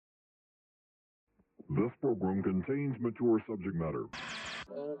This program contains mature subject matter,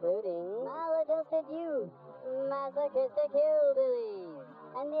 including maladjusted youth, masochistic hillbillies,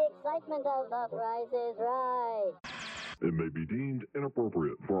 and the excitement of The Price is Right. It may be deemed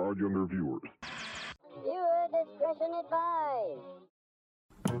inappropriate for our younger viewers. Viewer discretion advised.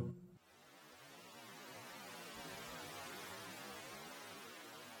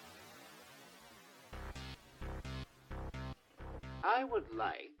 I would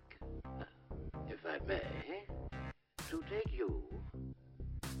like, if I may, to take you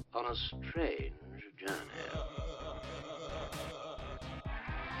on a strange journey.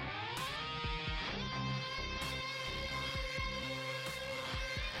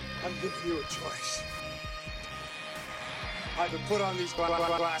 I'm giving you a choice. Either put on these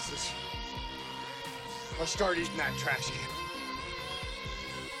glasses or start eating that trash can.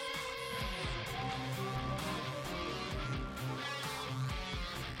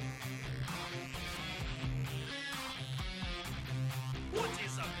 What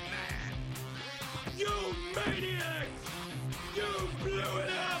is a man? You maniac! You blew it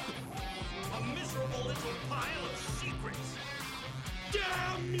up! A miserable little pile of secrets!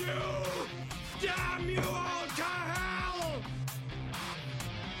 Damn you! Damn you all to hell!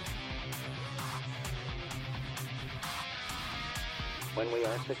 When we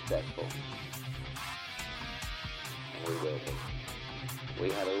are successful, and we will be, we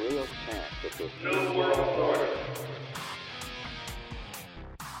have a real chance at this new world order.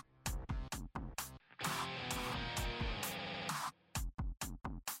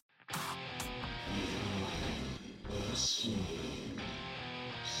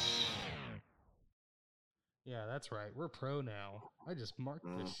 Yeah, that's right. We're pro now. I just marked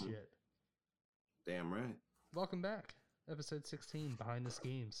this shit. Damn right. Welcome back. Episode 16, Behind the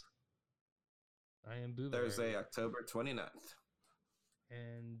Schemes. I am Boo. Thursday, October 29th.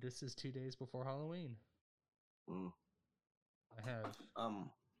 And this is 2 days before Halloween. I have...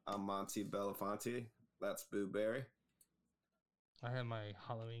 I'm Monty Belafonte. That's Boo Berry. I have my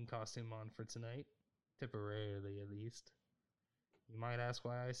Halloween costume on for tonight. Temporarily, at least. You might ask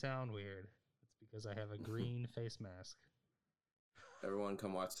why I sound weird. It's because I have a green face mask. Everyone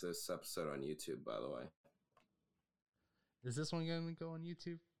come watch this episode on YouTube, by the way. Is this one going to go on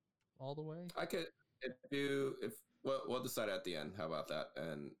YouTube all the way? I could, we'll decide at the end. How about that?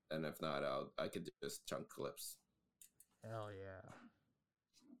 And if not, I could just chunk clips. Hell yeah.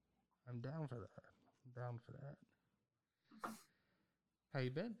 I'm down for that. How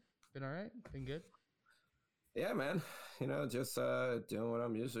you been? Been all right? Been good? Yeah, man. Just doing what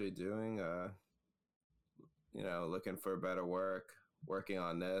I'm usually doing. Looking for better work. Working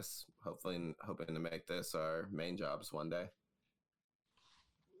on this, hoping to make this our main jobs one day.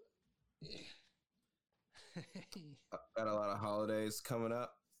 Got a lot of holidays coming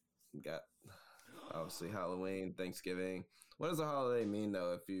up. Got obviously Halloween, Thanksgiving. What does a holiday mean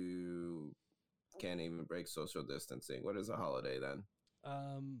though if you can't even break social distancing? What is a holiday then?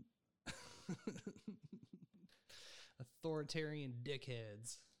 Authoritarian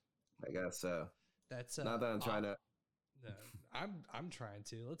dickheads. I guess so. That's not that I'm trying to. No, I'm trying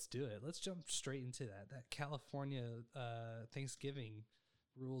to. Let's do it. Let's jump straight into that. That California Thanksgiving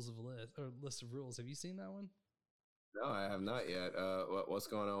list of rules. Have you seen that one? No, I have not yet. What's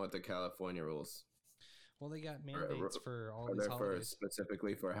going on with the California rules? Well, they got mandates for all these holidays.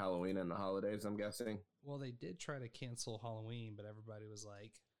 Specifically for Halloween and the holidays, I'm guessing. Well, they did try to cancel Halloween, but everybody was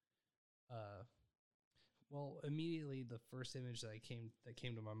like, well, immediately the first image that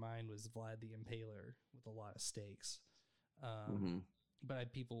came to my mind was Vlad the Impaler with a lot of stakes. But I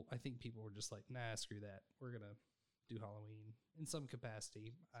think people were just like, nah, screw that. We're gonna do Halloween in some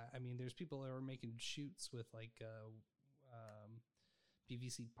capacity. I mean, there's people that are making shoots with like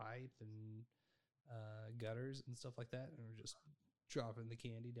PVC pipe and gutters and stuff like that, and we're just dropping the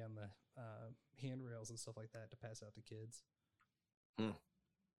candy down the handrails and stuff like that to pass out to kids. Let's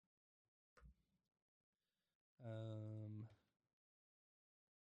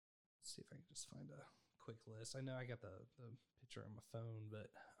see if I can just find a quick list. I know I got the picture on my phone, but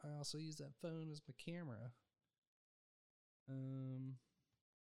I also use that phone as my camera.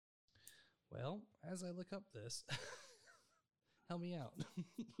 Well, as I look up this, help me out.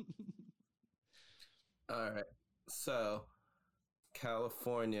 All right. So,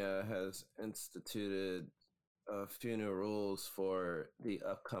 California has instituted a few new rules for the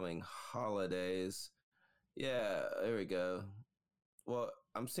upcoming holidays. Yeah, there we go. Well,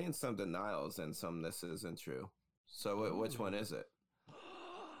 I'm seeing some denials and some this isn't true. So which one is it?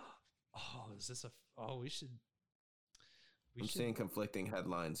 Oh, is this we should. I'm seeing conflicting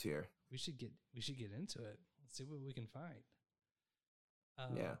headlines here. We should get into it. Let's see what we can find.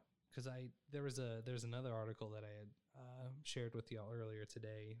 Yeah. because there's another article that I had shared with y'all earlier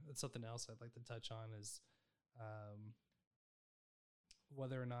today. It's something else I'd like to touch on is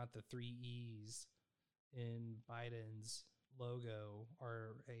whether or not the 3 E's in Biden's logo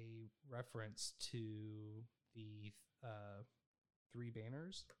are a reference to the 3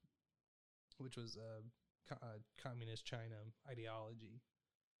 banners, which was communist China ideology.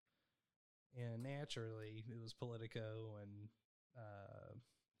 And naturally, it was Politico and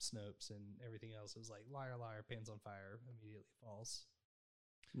Snopes and everything else. It was like, liar, liar, pants on fire, immediately false.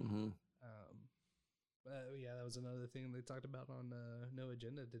 Mm-hmm. But yeah, that was another thing they talked about on No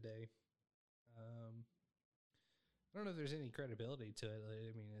Agenda today. I don't know if there's any credibility to it.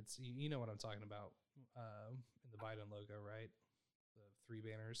 I mean, it's you know what I'm talking about in the Biden logo, right? The 3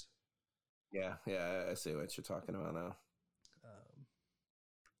 banners. Yeah, I see what you're talking about now.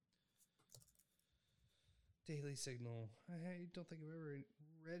 Daily Signal. I don't think I've ever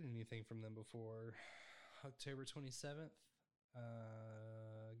read anything from them before. October 27th.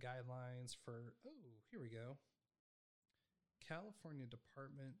 Guidelines for, here we go. California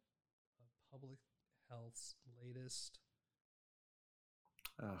Department of Public Health's latest.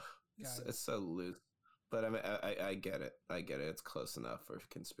 It's so loose. But I mean, I get it. I get it. It's close enough for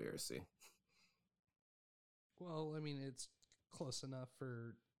conspiracy. Well, I mean, it's close enough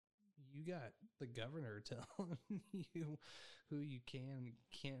for you got the governor telling you who you can and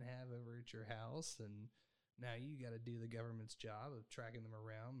can't have over at your house, and now you got to do the government's job of tracking them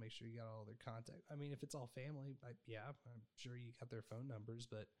around, make sure you got all their contact. I mean, if it's all family, yeah, I'm sure you got their phone numbers,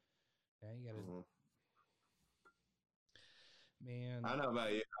 but yeah, you got to. Mm-hmm. Man, I don't know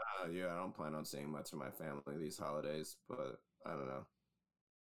about you. I don't plan on seeing much of my family these holidays, but I don't know.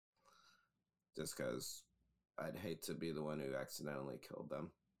 Just because I'd hate to be the one who accidentally killed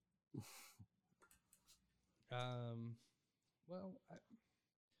them. Well,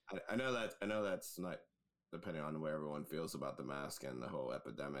 I know that's not, depending on where everyone feels about the mask and the whole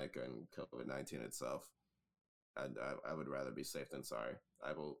epidemic and COVID-19 itself. I would rather be safe than sorry.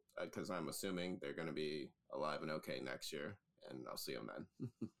 I will, because I'm assuming they're going to be alive and okay next year, and I'll see them then.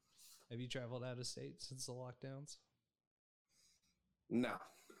 Have you traveled out of state since the lockdowns? No.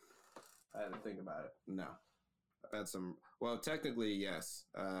 I had to think about it. No. I had some, well, technically, yes.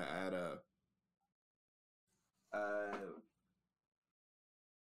 I had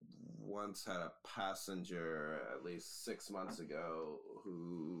once had a passenger at least 6 months ago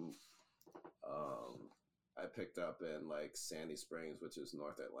who I picked up in like Sandy Springs, which is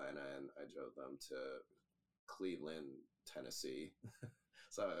North Atlanta, and I drove them to Cleveland, Tennessee.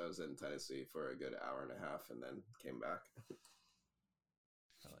 So I was in Tennessee for a good hour and a half and then came back.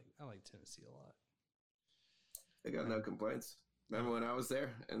 I like Tennessee a lot. I got no complaints. Remember when I was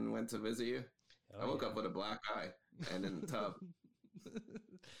there and went to visit you? I woke up with a black eye and in the tub.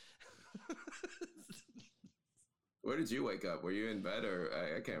 Where did you wake up? Were you in bed or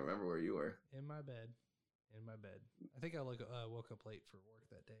I can't remember where you were? In my bed. I think I woke up late for work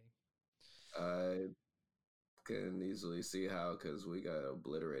that day. I can easily see how, because we got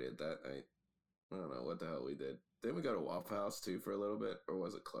obliterated that night. I don't know what the hell we did. Didn't we go to Waffle House too for a little bit, or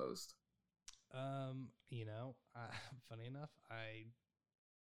was it closed? Funny enough, I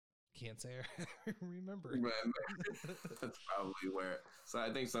can't say I remember. That's probably where. So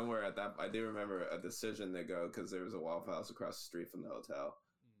I think somewhere at that, I do remember a decision to go because there was a Waffle House across the street from the hotel.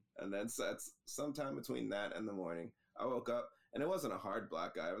 And then that's sometime between that and the morning, I woke up, and it wasn't a hard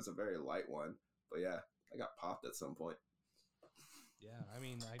black eye. It was a very light one. But yeah, I got popped at some point. Yeah, I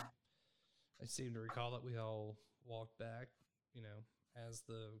mean, I seem to recall that we all walked back, as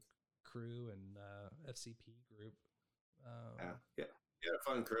the crew and FCP group. Yeah, a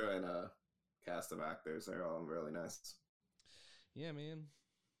fun crew and a cast of actors. They're all really nice. Yeah, man.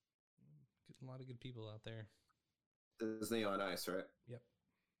 A lot of good people out there. Disney on Ice, right? Yep.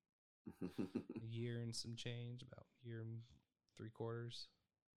 A year and some change, about a year and 3/4.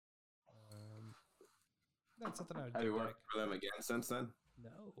 That's something I would Have you worked for them again since then?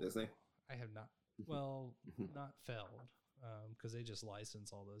 No. Disney? I have not. Well, not failed, because they just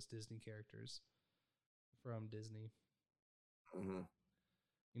license all those Disney characters from Disney. Mm-hmm.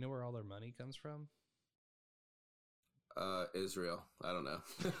 You know where all their money comes from? Israel. I don't know.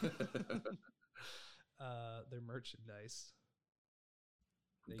 Their merchandise.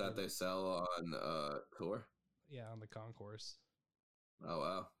 They sell on tour? Yeah, on the concourse. Oh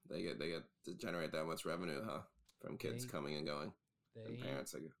wow, they get to generate that much revenue, huh? From kids coming and going. They and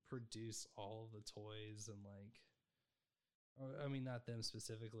parents, produce all the toys and not them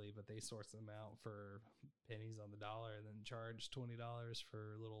specifically, but they source them out for pennies on the dollar and then charge $20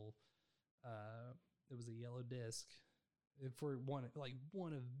 for a little. It was a yellow disc for one of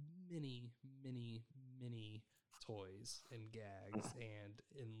many, many, many toys and gags and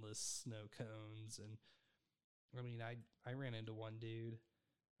endless snow cones. And I mean, I ran into one dude.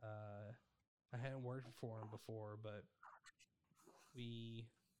 I hadn't worked for him before, but he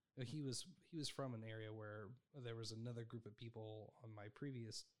was from an area where there was another group of people on my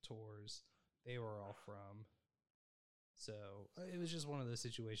previous tours. They were all from. So it was just one of those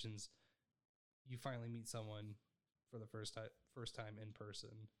situations. You finally meet someone for the first time in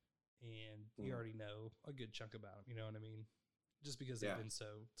person, and you already know a good chunk about them. You know what I mean? Just because they've been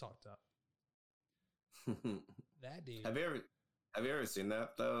so talked up. That dude. Have you ever seen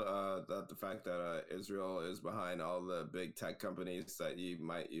that though? The fact that Israel is behind all the big tech companies that you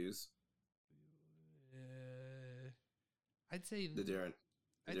might use. I'd say. Did you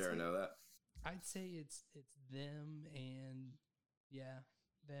ever know that? I'd say it's them and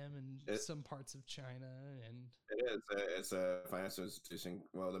them and some parts of China, and it is. It's a financial institution.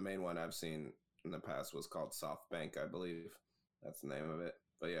 Well, the main one I've seen in the past was called SoftBank, I believe. That's the name of it.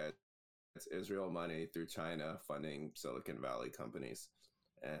 But yeah, it's Israel money through China funding Silicon Valley companies,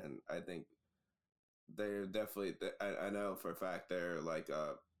 and I think they're definitely. I know for a fact they're like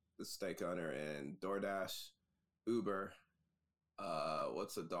the stake owner in DoorDash, Uber.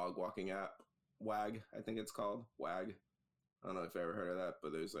 What's the dog walking app? Wag, I think it's called Wag. I don't know if you've ever heard of that,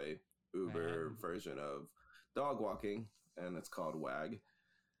 but there's a Uber version of dog walking, and it's called Wag.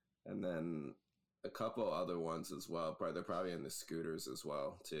 And then a couple other ones as well. They're probably in the scooters as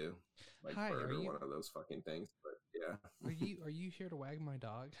well too, like Bird or one of those fucking things. But yeah, are you here to wag my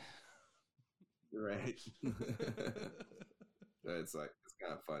dog? Right. It's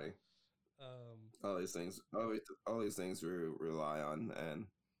kind of funny. All these things we rely on, and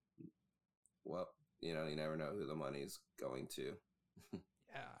well, you never know who the money's going to.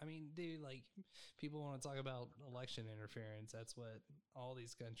 Yeah, I mean, dude, like, people want to talk about election interference. That's what all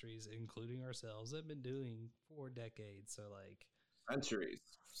these countries, including ourselves, have been doing for decades. So, like, centuries.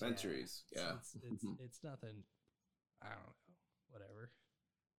 Yeah, it's nothing. I don't know. Whatever.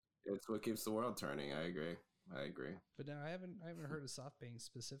 It's what keeps the world turning. I agree. But no, I haven't heard of SoftBank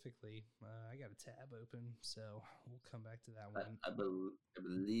specifically. I got a tab open, so we'll come back to that one. I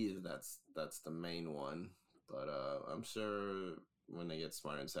believe that's the main one, but I'm sure when they get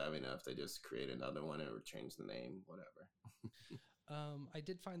smart and savvy enough, they just create another one or change the name, whatever. I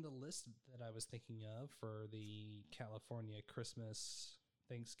did find the list that I was thinking of for the California Christmas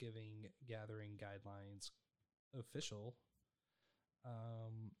Thanksgiving gathering guidelines official.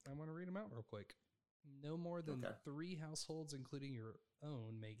 I want to read them out real quick. No more than 3 households, including your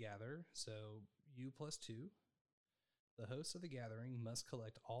own, may gather. So you plus 2. The host of the gathering must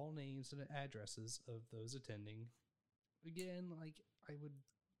collect all names and addresses of those attending. Again, like, I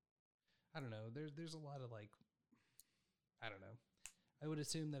don't know. There's a lot of, like, I don't know. I would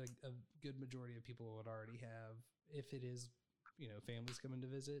assume that a good majority of people would already have, if it is, families coming to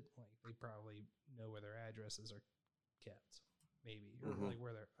visit, like, they probably know where their addresses are kept, maybe, or like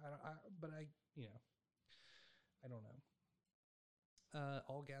where they're. I don't know.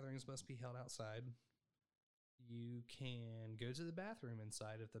 All gatherings must be held outside. You can go to the bathroom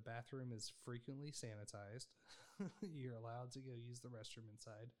inside if the bathroom is frequently sanitized. You're allowed to go use the restroom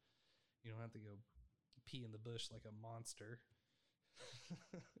inside. You don't have to go pee in the bush like a monster.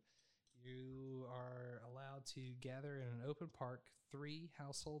 You are allowed to gather in an open park, 3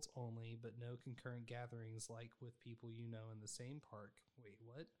 households only, but no concurrent gatherings like with people you know in the same park. Wait,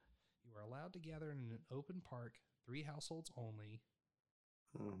 what? You are allowed to gather in an open park, 3 households only,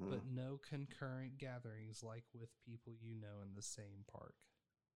 but no concurrent gatherings like with people you know in the same park.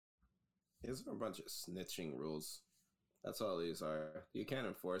 These are a bunch of snitching rules. That's all these are. You can't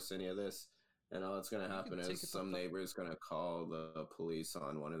enforce any of this. And all that's going to happen is some neighbor's going to call the police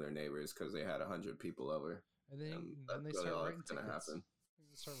on one of their neighbors because they had 100 people over. And then they start writing tickets.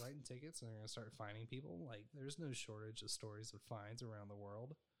 They start writing tickets, and they're going to start fining people. Like, there's no shortage of stories of fines around the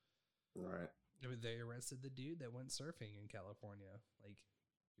world. Right. They arrested the dude that went surfing in California. Like,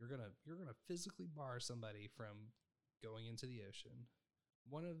 you're gonna physically bar somebody from going into the ocean.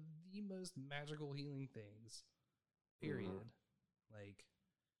 One of the most magical healing things. Period. Like,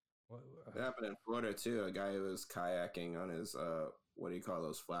 what it happened in Florida too. A guy who was kayaking on his what do you call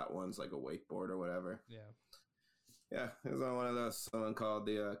those flat ones, like a wakeboard or whatever? Yeah, he was on one of those. Someone called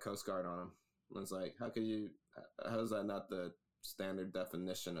the Coast Guard on him. I was like, how is that not the standard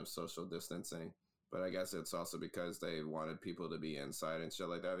definition of social distancing? But I guess it's also because they wanted people to be inside and shit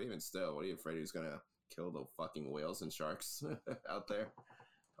like that. But even still, what are you afraid he's gonna kill the fucking whales and sharks out there?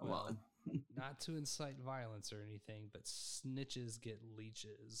 Come on. Not to incite violence or anything, but snitches get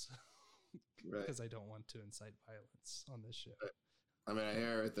leeches. Right. Because I don't want to incite violence on this show. I mean, I hear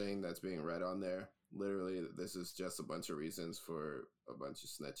everything that's being read on there. Literally, this is just a bunch of reasons for a bunch of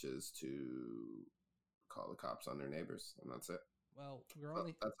snitches to call the cops on their neighbors, and that's it. Well, we're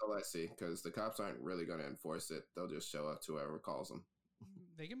only That's all I see, because the cops aren't really going to enforce it. They'll just show up to whoever calls them.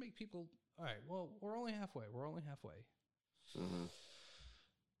 they can make people. All right. Well, we're only halfway. Mm-hmm.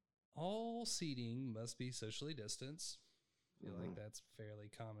 All seating must be socially distanced. I feel Mm-hmm. like that's fairly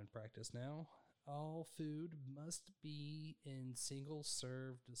common practice now. All food must be in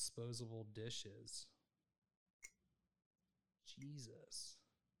single-serve disposable dishes. Jesus.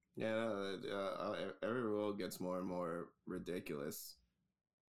 Yeah, every rule gets more and more ridiculous.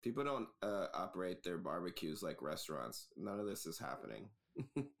 People don't operate their barbecues like restaurants. None of this is happening.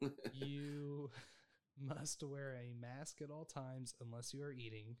 You must wear a mask at all times unless you are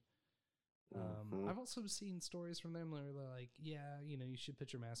eating. Mhm. I've also seen stories from them where they're like, yeah, you should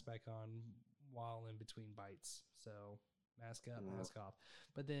put your mask back on while in between bites. So mask up, mask off.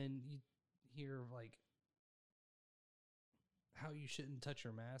 But then you hear like how you shouldn't touch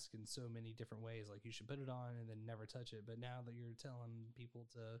your mask in so many different ways. Like you should put it on and then never touch it. But now that you're telling people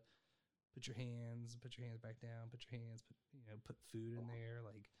to put your hands back down, put food in there,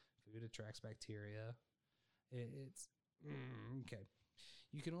 like food attracts bacteria. It's okay.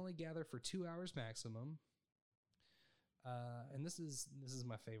 You can only gather for 2 hours maximum. And this is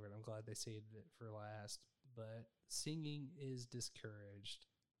my favorite. I'm glad they saved it for last. But singing is discouraged.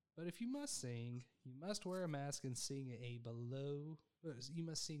 But if you must sing, you must wear a mask and you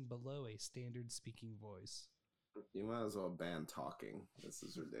must sing below a standard speaking voice. You might as well ban talking. This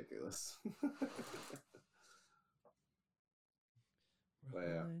is ridiculous. But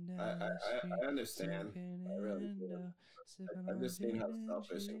yeah, I understand. I really do. I've just seen how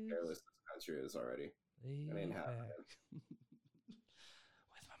selfish and careless this country is already. It ain't happening.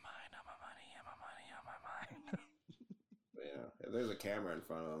 With my mind on my money and my money on my mind. But yeah, if there's a camera in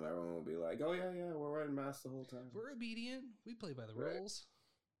front of them, everyone will be like, "Oh yeah, we're wearing masks the whole time." We're obedient. We play by the rules.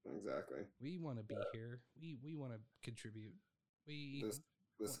 Exactly. We want to be here. We want to contribute.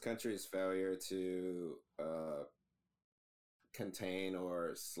 This country's failure to contain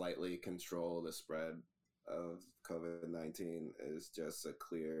or slightly control the spread of COVID-19 is just a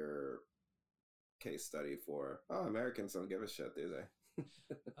clear case study for Americans don't give a shit, do they?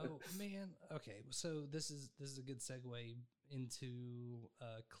 Oh man. Okay, so this is a good segue into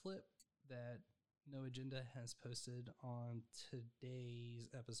a clip that No Agenda has posted on today's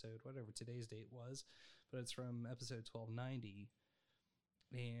episode, whatever today's date was, but it's from episode 1290,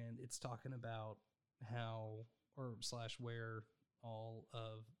 and it's talking about how where all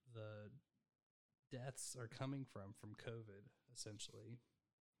of the deaths are coming from COVID, essentially.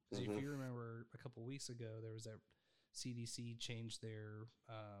 Because if you remember a couple weeks ago, there was that CDC changed their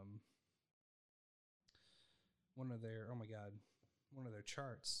one of their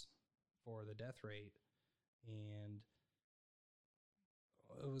charts for the death rate, and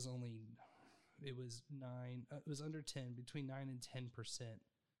it was under 10, between 9 and 10%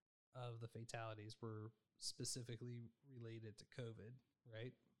 of the fatalities were specifically related to COVID,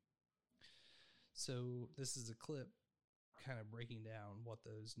 right? So this is a clip kind of breaking down what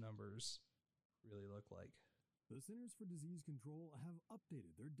those numbers really look like. The Centers for Disease Control have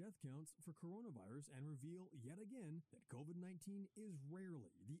updated their death counts for coronavirus and reveal yet again that COVID-19 is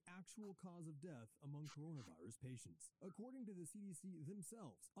rarely the actual cause of death among coronavirus patients. According to the CDC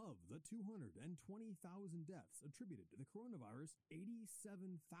themselves, of the 220,000 deaths attributed to the coronavirus,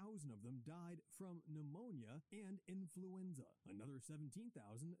 87,000 of them died from pneumonia and influenza. Another 17,000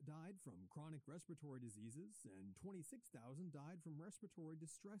 died from chronic respiratory diseases, and 26,000 died from respiratory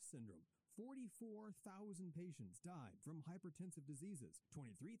distress syndrome. 44,000 patients died from hypertensive diseases,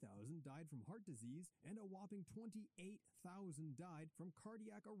 23,000 died from heart disease, and a whopping 28,000 died from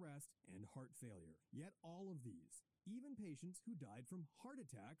cardiac arrest and heart failure. Yet all of these, even patients who died from heart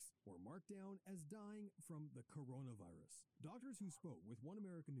attacks, were marked down as dying from the coronavirus. Doctors who spoke with One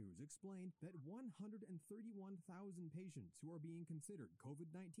American News explained that 131,000 patients who are being considered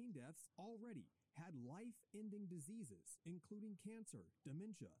COVID-19 deaths already had life-ending diseases, including cancer,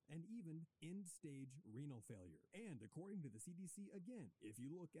 dementia, and even end-stage renal failure. And according to the CDC again, if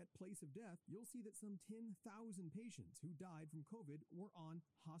you look at place of death, you'll see that some 10,000 patients who died from COVID were on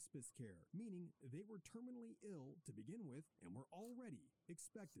hospice care, meaning they were terminally ill to begin with and were already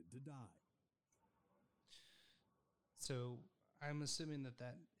expected to die. So I'm assuming that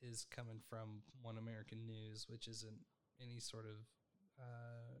is coming from One American News, which isn't any sort of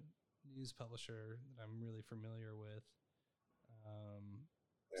news publisher that I'm really familiar with.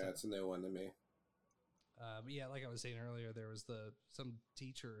 It's a new one to me. But yeah, like I was saying earlier, there was some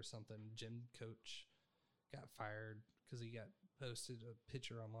teacher or something, gym coach, got fired because he got posted a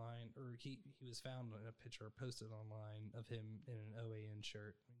picture online, or he was found in a picture posted online of him in an OAN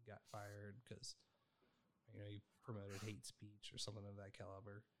shirt and got fired because, you know, he promoted hate speech or something of that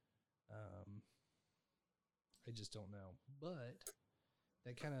caliber. I just don't know. But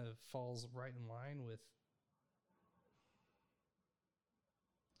that kind of falls right in line with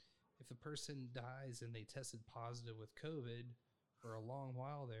if a person dies and they tested positive with COVID for a long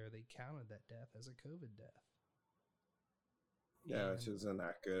while there, they counted that death as a COVID death. Yeah, which isn't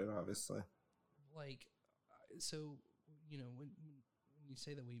that good, obviously. Like, so, you know, when you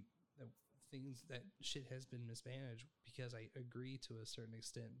say that that shit has been mismanaged, because I agree to a certain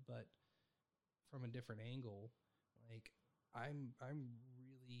extent, but from a different angle, like I'm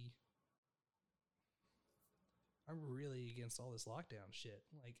really against all this lockdown shit,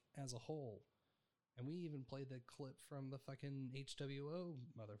 like as a whole. And we even played the clip from the fucking HWO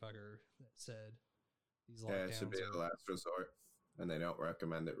motherfucker that said these lockdowns it should be a last resort, and they don't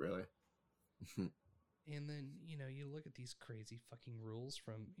recommend it really. And then, you know, you look at these crazy fucking rules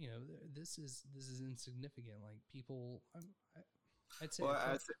from, you know, this is insignificant. Like people, I'd say.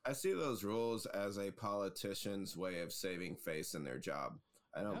 Well, I see those rules as a politician's way of saving face in their job.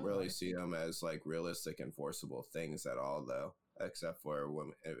 I don't really see them as like realistic enforceable things at all, though, except for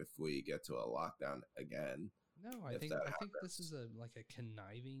if we get to a lockdown again. No, I think this is a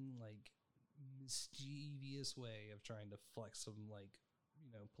conniving, like mischievous way of trying to flex some, like,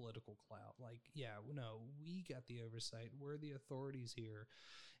 you know, political clout. Like, yeah, no, we got the oversight. We're the authorities here,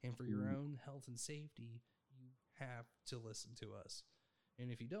 and for your own health and safety, you have to listen to us. And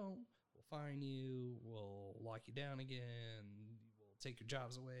if you don't, we'll fine you. We'll lock you down again. We'll take your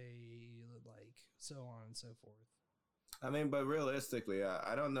jobs away. Like, so on and so forth. I mean, but realistically,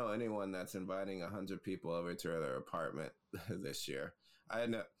 I don't know anyone that's inviting 100 people over to their apartment this year.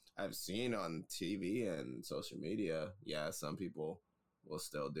 I've seen on TV and social media, yeah, some people will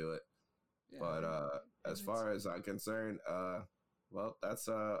still do it. Yeah, but as far as I'm concerned, well, that's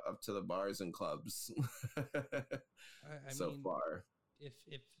up to the bars and clubs. I so mean, far. If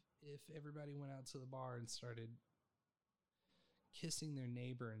everybody went out to the bar and started kissing their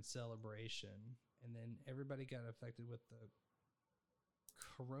neighbor in celebration, and then everybody got affected with the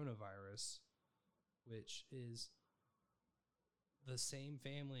coronavirus, which is the same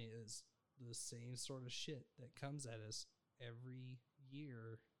family, is the same sort of shit that comes at us every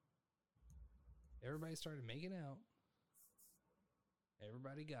year. Everybody started making out.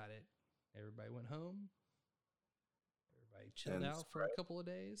 Everybody got it. Everybody went home. Everybody chilled out for a couple of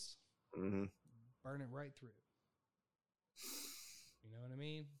days. Mm-hmm. Burn it right through. You know what I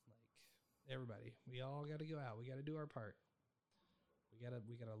mean? Like, everybody, we all got to go out. We got to do our part. We gotta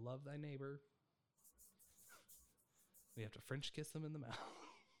love thy neighbor. We have to French kiss them in the mouth.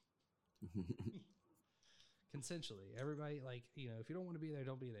 Consensually. Everybody, like, you know, if you don't want to be there,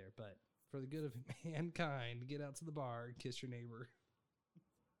 don't be there. But for the good of mankind, get out to the bar and kiss your neighbor.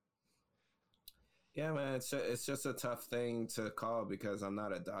 Yeah, man, it's just a tough thing to call because I'm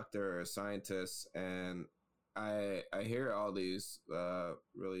not a doctor or a scientist, and I hear all these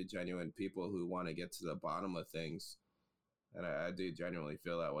really genuine people who want to get to the bottom of things, and I do genuinely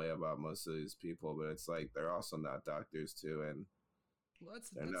feel that way about most of these people. But it's like they're also not doctors too, and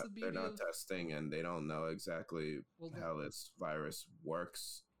they're not testing, and they don't know exactly how this virus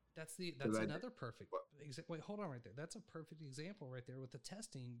works. That's another perfect. Wait, hold on right there. That's a perfect example right there with the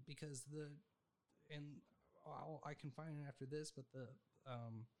testing, because I can find it after this, but the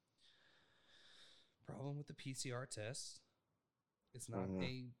problem with the PCR test, it's not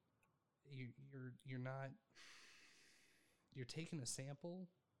you're taking a sample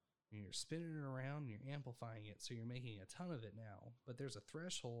and you're spinning it around and you're amplifying it, so you're making a ton of it now. But there's a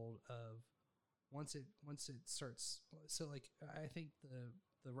threshold of once it starts. So like I think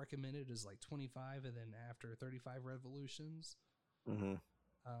the recommended is like 25, and then after 35 revolutions,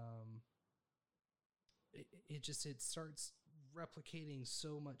 it starts replicating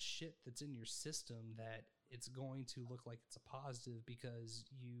so much shit that's in your system that it's going to look like it's a positive, because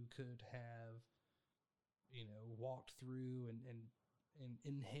you could have, you know, walked through and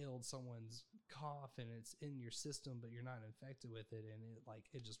inhaled someone's cough and it's in your system, but you're not infected with it, and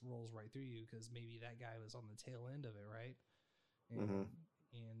it just rolls right through you because maybe that guy was on the tail end of it, right? And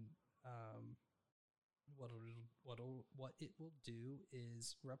what it will do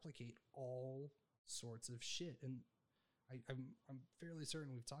is replicate all sorts of shit. And I'm fairly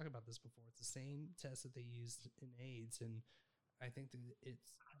certain we've talked about this before. It's the same test that they used in AIDS, and I think that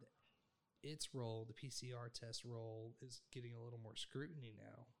its role, the PCR test role, is getting a little more scrutiny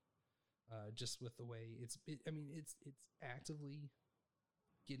now. Just with the way it's actively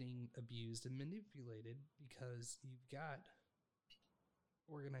getting abused and manipulated, because you've got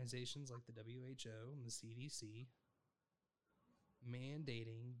organizations like the WHO and the CDC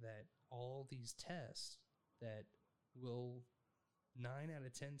mandating that all these tests that will 9 out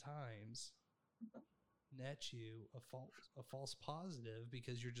of 10 times net you a false positive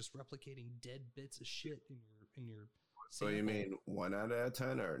because you're just replicating dead bits of shit in your So sample. you mean 1 out of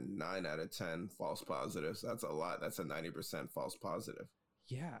 10 or 9 out of 10 false positives? That's a lot. That's a 90% false positive.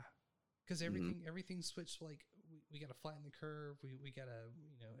 Yeah, because everything switched. Like we got to flatten the curve. We got to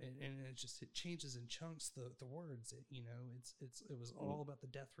and it changes in chunks. The words. It was all about the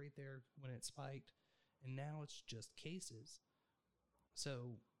death rate there when it spiked, and now it's just cases.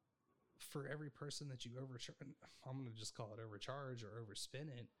 So for every person that you overcharge, I'm gonna just call it overcharge or overspin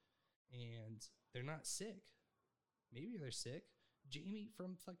it, and they're not sick. Maybe they're sick. Jamie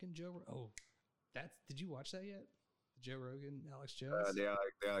from fucking Joe. Oh, did you watch that yet? Joe Rogan, Alex Jones. The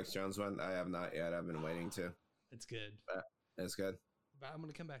Alex Jones one, I have not yet. I've been waiting to. It's good. It's good. But I'm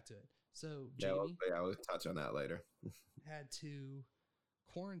gonna come back to it. So Jamie, we'll touch on that later. had to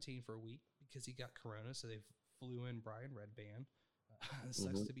quarantine for a week because he got corona. So they flew in Brian Redband.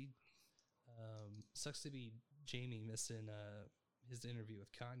 Sucks to be Jamie missing his interview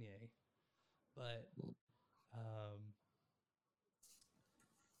with Kanye, but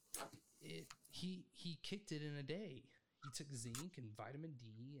he kicked it in a day. He took zinc and vitamin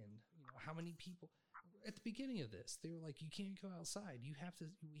D, and how many people at the beginning of this, they were like, you can't go outside. We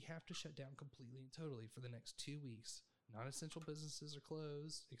have to shut down completely and totally for the next 2 weeks. Non-essential businesses are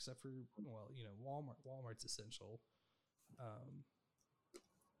closed except for Walmart. Walmart's essential.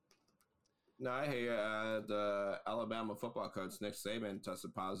 No, I hear the Alabama football coach Nick Saban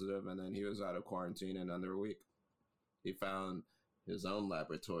tested positive, and then he was out of quarantine in under a week. He found his own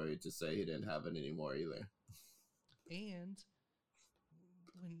laboratory to say he didn't have it anymore either. And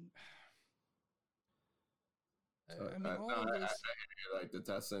when like the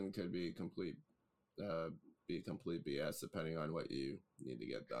testing could be complete BS depending on what you need to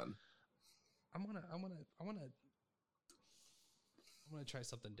get done. I'm gonna try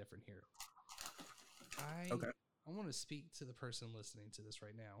something different here. I want to speak to the person listening to this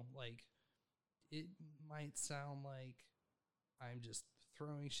right now. Like, it might sound like I'm just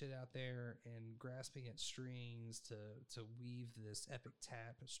throwing shit out there and grasping at strings to weave this epic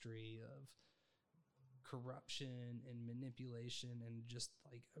tapestry of corruption and manipulation and just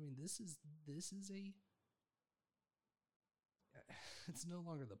like, I mean, this is it's no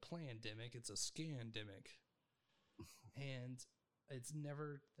longer the plandemic, it's a scandemic. And it's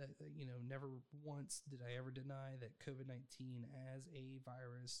never once did I ever deny that COVID-19 as a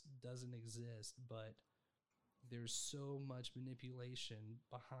virus doesn't exist, but there's so much manipulation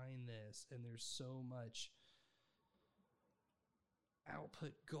behind this, and there's so much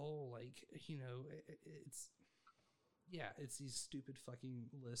output goal. Like, it's these stupid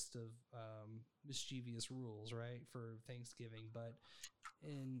fucking list of mischievous rules, right, for Thanksgiving. But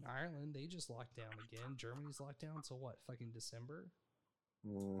in Ireland, they just locked down again. Germany's locked down until what, fucking December?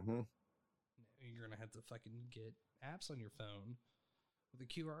 Mm-hmm. You're gonna have to fucking get apps on your phone with a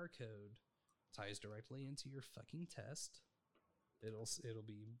QR code. Ties directly into your fucking test. It'll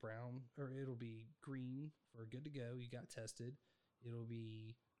be brown, or it'll be green for good to go. You got tested. It'll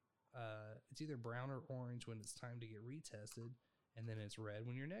be it's either brown or orange when it's time to get retested, and then it's red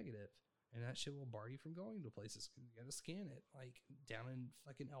when you're negative. And that shit will bar you from going to places. You gotta scan it. Like down in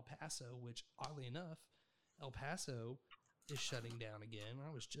fucking El Paso, which oddly enough, El Paso is shutting down again. I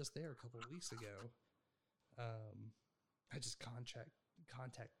was just there a couple of weeks ago. I just contact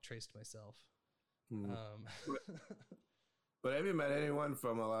traced myself. But have you met anyone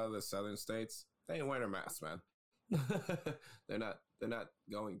from a lot of the southern states? They ain't wearing a mask, man. They're not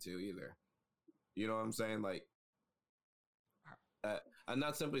going to either. You know what I'm saying? Like, I'm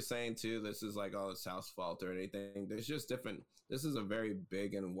not simply saying too this is like all the South's fault or anything. There's just different. This is a very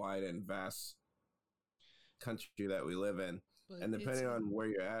big and wide and vast country that we live in, but and depending on where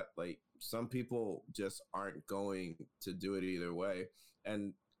you're at, like some people just aren't going to do it either way.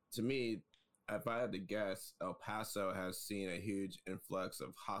 And to me, if I had to guess, El Paso has seen a huge influx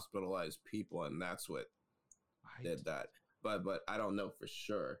of hospitalized people, and that's what did that. But I don't know for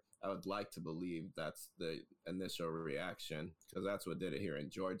sure. I would like to believe that's the initial reaction, because that's what did it here in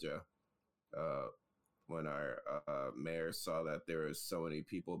Georgia. When our mayor saw that there was so many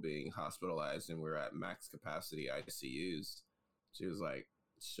people being hospitalized and we're at max capacity ICUs, she was like,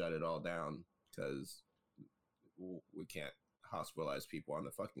 shut it all down, because we can't hospitalize people on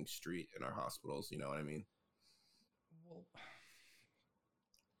the fucking street in our hospitals. You know what I mean? Well,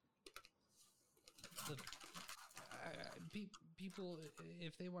 people,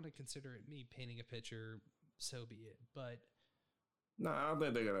 if they want to consider it me painting a picture, so be it. But No, I don't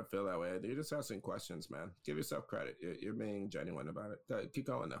think they're gonna feel that way. They're just asking questions, man. Give yourself credit. You're being genuine about it. Keep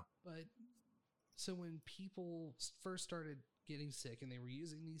going though. But so when people first started getting sick and they were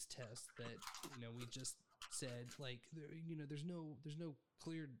using these tests that, you know, we just said, like, you know, there's no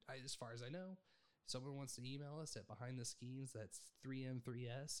clear, as far as I know, someone wants to email us at behind the schemes, that's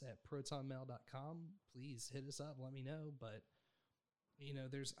 3m3s at protonmail.com. Please hit us up, let me know. But, you know,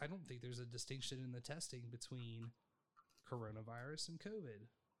 I don't think there's a distinction in the testing between coronavirus and COVID.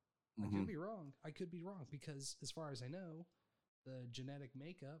 I could be wrong. I could be wrong because as far as I know, the genetic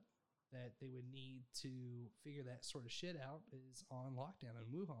makeup that they would need to figure that sort of shit out is on lockdown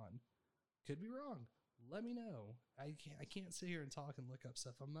in Wuhan. Could be wrong. Let me know. I can't sit here and talk and look up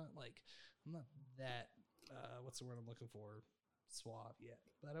stuff. I'm not that, what's the word I'm looking for? Suave yet.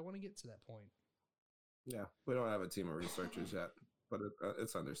 But I want to get to that point. Yeah, we don't have a team of researchers yet, but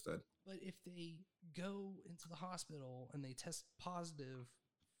it's understood. But if they go into the hospital and they test positive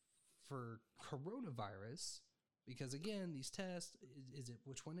for coronavirus, because again, these tests,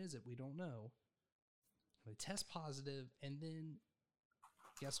 which one is it? We don't know. They test positive, and then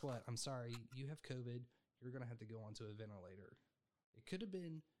guess what? I'm sorry, you have COVID. You're gonna have to go onto a ventilator. It could have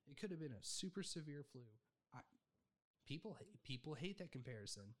been a super severe flu. People hate that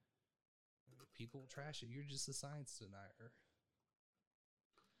comparison. People trash it. You're just a science denier.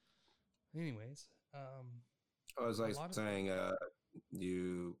 Anyways, I was like saying,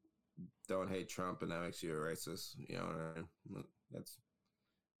 you don't hate Trump, and that makes you a racist. You know what I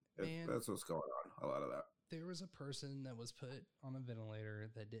mean? That's what's going on. A lot of that. There was a person that was put on a ventilator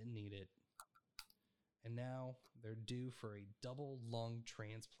that didn't need it, and now they're due for a double lung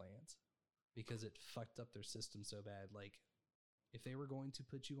transplant because it fucked up their system so bad. Like, if they were going to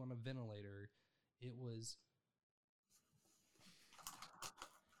put you on a ventilator, it was...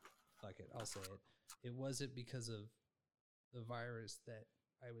 Fuck it, I'll say it. It wasn't because of the virus that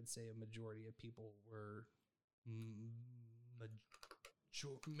I would say a majority of people were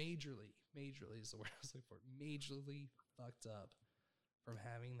majorly is the word I was looking for. Majorly fucked up from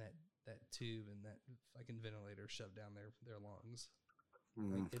having that tube and that fucking ventilator shoved down their lungs.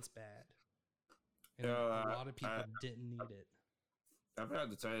 Like, it's bad. And a lot of people didn't need it. I've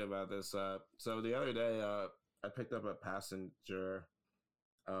had to tell you about this. So the other day, I picked up a passenger.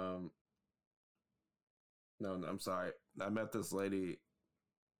 No, I'm sorry. I met this lady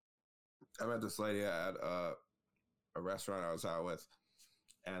at a restaurant I was out with,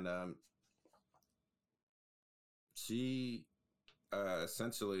 and she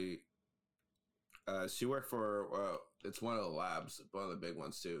essentially she worked for it's one of the labs, one of the big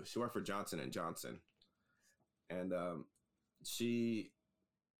ones too. She worked for Johnson & Johnson, and she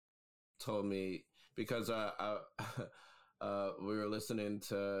told me, because we were listening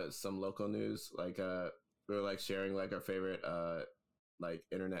to some local news, like we were like sharing like our favorite like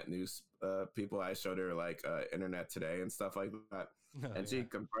internet news people. I showed her like Internet Today and stuff like that. And she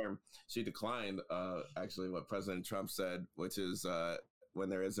confirmed, she declined actually what President Trump said, which is when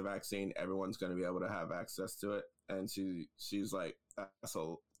there is a vaccine, everyone's going to be able to have access to it. And she's like, that's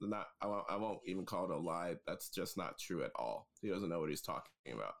I won't even call it a lie. That's just not true at all. He doesn't know what he's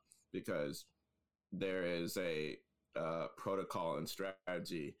talking about, because there is a protocol and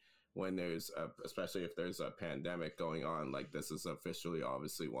strategy when there's especially if there's a pandemic going on, like this is officially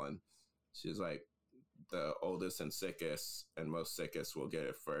obviously one. She's like, the oldest and sickest and most sickest will get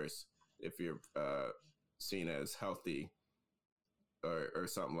it first if you're seen as healthy or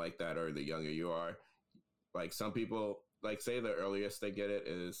something like that, or the younger you are. Like, some people, like, say the earliest they get it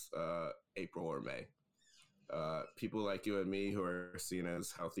is April or May. People like you and me who are seen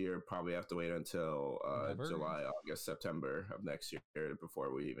as healthier probably have to wait until July, August, September of next year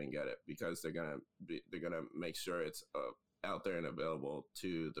before we even get it, because they're gonna make sure it's out there and available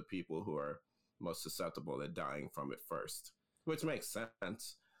to the people who are most susceptible to dying from it first, which makes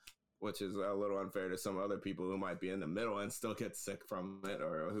sense. Which is a little unfair to some other people who might be in the middle and still get sick from it,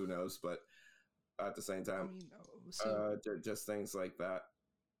 or who knows. But at the same time, just things like that.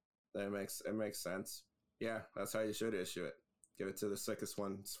 It makes sense. Yeah, that's how you should issue it. Give it to the sickest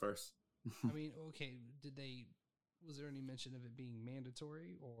ones first. I mean, okay, was there any mention of it being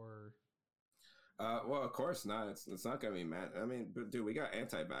mandatory, or? Well, of course not. It's not going to be I mean, but dude, we got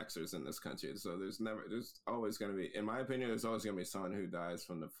anti-vaxxers in this country, so there's always going to be, in my opinion, there's always going to be someone who dies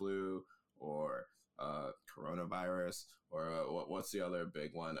from the flu or coronavirus, or what's the other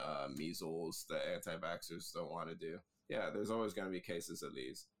big one? Measles. The anti-vaxxers don't want to do. Yeah, there's always going to be cases of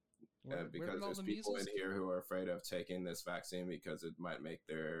these. Because there's people in here who are afraid of taking this vaccine because it might make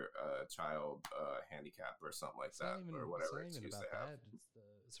their child handicapped or something like that, or whatever excuse they have.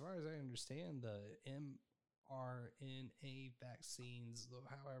 as far as I understand, are in a vaccines,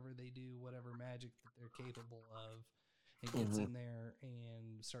 however they do whatever magic that they're capable of, and gets in there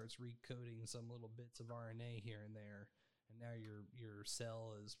and starts recoding some little bits of RNA here and there, and now your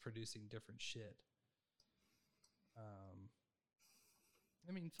cell is producing different shit.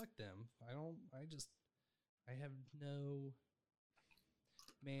 I mean, fuck them. I have no...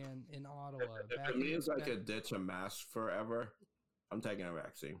 Man, in Ottawa... If it means I could ditch a mask forever, I'm taking a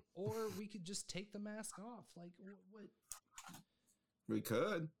vaccine. Or we could just take the mask off. Like, what? We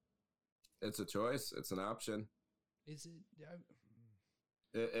could. It's a choice. It's an option. Is it?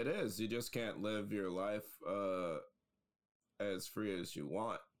 It is. You just can't live your life as free as you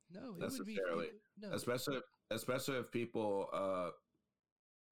want. No, it necessarily. Would be... No. Especially if people...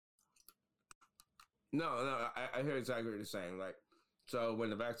 No, I hear exactly what you're saying. Like, so when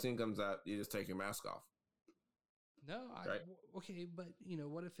the vaccine comes out, you just take your mask off. No, right? Okay, but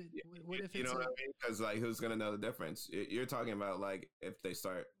what if it? What if you know what I mean? Because like, who's gonna know the difference? You're talking about like if they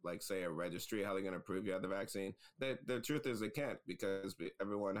start like say a registry, how they're gonna prove you have the vaccine? The truth is they can't, because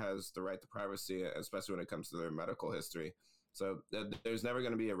everyone has the right to privacy, especially when it comes to their medical history. So there's never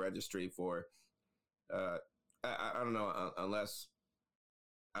gonna be a registry for. I don't know unless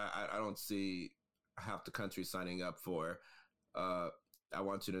I don't see half the country signing up for. I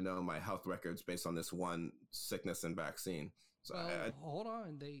want you to know my health records based on this one sickness and vaccine. So hold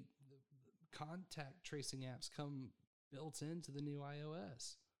on. The contact tracing apps come built into the new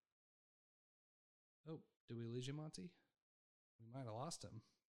iOS. Oh, did we lose you, Monty? We might have lost him.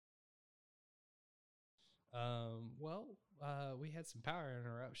 We had some power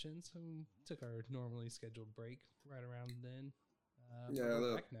interruptions and took our normally scheduled break right around then. Yeah,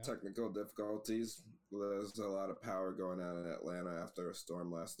 the technical difficulties. There's a lot of power going on in Atlanta after a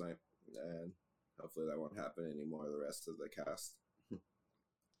storm last night, and hopefully that won't happen anymore the rest of the cast. Yeah.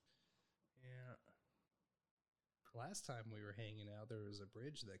 Last time we were hanging out, there was a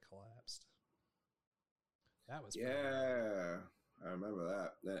bridge that collapsed. That was I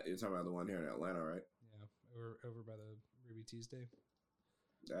remember that. You're talking about the one here in Atlanta, right? Yeah, over by the Ruby Tuesday.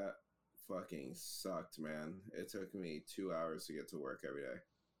 That fucking sucked, man. It took me 2 hours to get to work every day.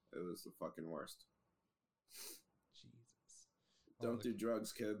 It was the fucking worst. Jesus. Don't do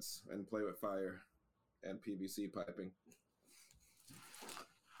drugs, kids, and play with fire and PVC piping.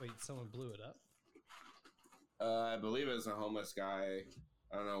 Wait, someone blew it up? I believe it was a homeless guy.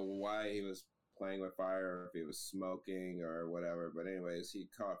 I don't know why he was playing with fire, or if he was smoking or whatever. But anyways, he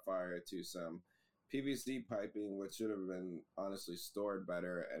caught fire to some PVC piping, which should have been honestly stored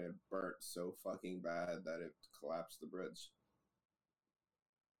better, and it burnt so fucking bad that it collapsed the bridge.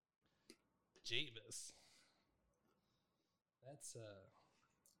 Jeebus. That's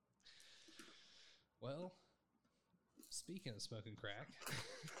well, speaking of smoking crack,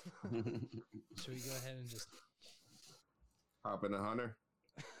 should we go ahead and just hop in the Hunter?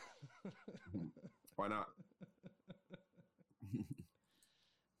 Why not?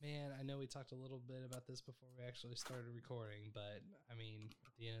 Man, I know we talked a little bit about this before we actually started recording, but I mean,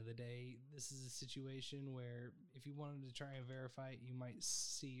 at the end of the day, this is a situation where if you wanted to try and verify it, you might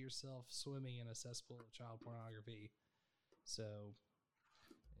see yourself swimming in a cesspool of child pornography. So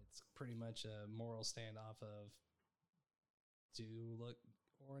it's pretty much a moral standoff of to look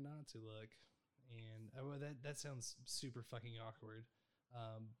or not to look. And that sounds super fucking awkward.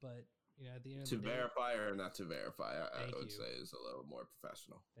 But at the end of the day, verify or not to verify, I would say is a little more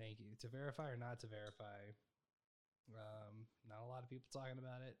professional. Thank you. To verify or not to verify. Not a lot of people talking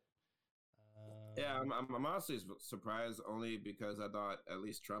about it. Yeah, I'm honestly surprised, only because I thought at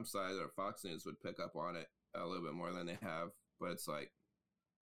least Trump's side or Fox News would pick up on it a little bit more than they have. But it's like,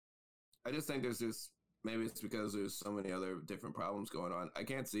 I just think maybe it's because there's so many other different problems going on. I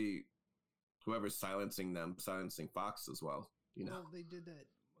can't see whoever's silencing Fox as well. Well, they did that.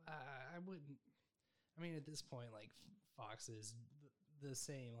 I wouldn't. I mean, at this point, like Fox is the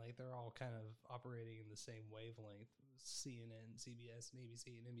same. Like they're all kind of operating in the same wavelength. CNN, CBS, and ABC,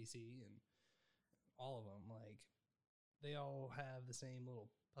 and NBC, and all of them. Like they all have the same little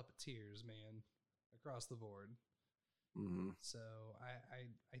puppeteers, man, across the board. Mm-hmm. So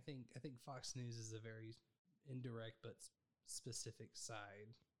I think Fox News is a very indirect but specific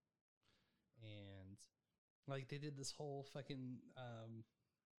side, and like they did this whole fucking.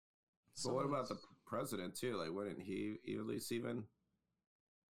 But what about the president too? Like, wouldn't he at least even?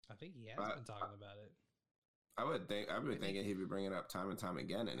 I think he has been talking about it. I've been thinking he'd be bringing it up time and time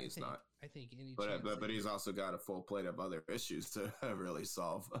again, and he's not. I think any. But he's also got a full plate of other issues to really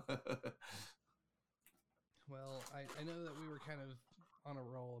solve. Well, I know that we were kind of on a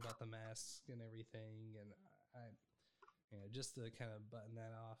roll about the masks and everything, and I just to kind of button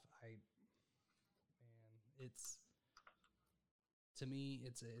that off, it's to me,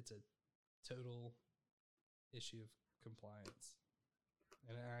 it's a total issue of compliance,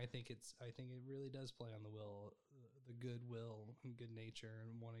 and I think it really does play on the goodwill and good nature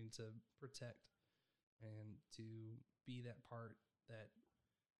and wanting to protect and to be that part that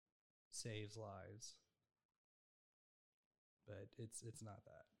saves lives. But it's not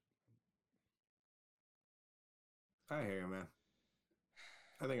that. I hear you, man.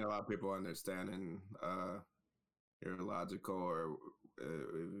 I think a lot of people understand, and you're logical, or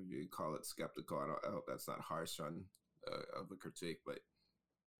you call it skeptical. I hope that's not harsh on of a critique, but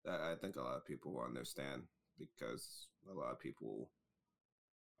I think a lot of people will understand, because a lot of people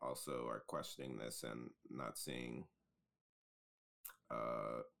also are questioning this and not seeing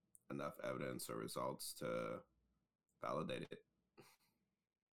enough evidence or results to validate it.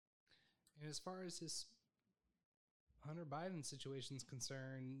 And as far as this Hunter Biden situation is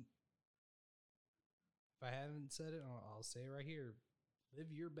concerned, if I haven't said it, I'll say it right here.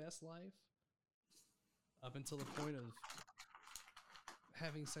 Live your best life up until the point of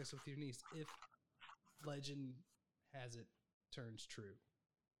having sex with your niece, if legend has it turns true.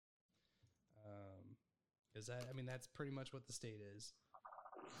 Because that's pretty much what the state is.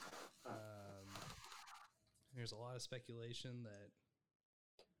 There's a lot of speculation that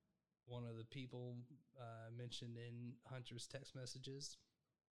one of the people mentioned in Hunter's text messages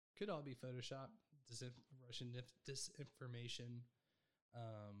could all be Photoshop, Russian disinformation.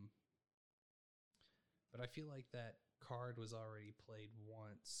 But I feel like that card was already played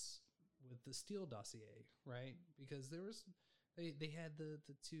once with the Steele dossier, right? Because they had the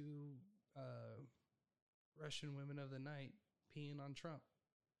two Russian women of the night peeing on Trump.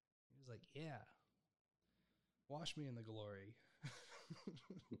 He was like, yeah, wash me in the glory.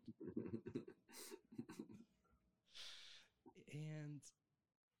 And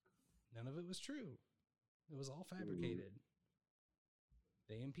none of it was true. It was all fabricated.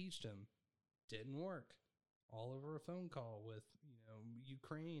 They impeached him. Didn't work. All over a phone call with,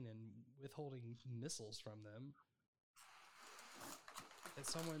 Ukraine and withholding missiles from them. That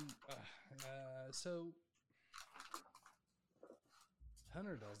someone, so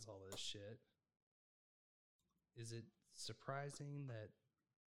Hunter does all this shit. Is it surprising that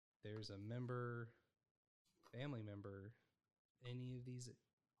there's a family member, any of these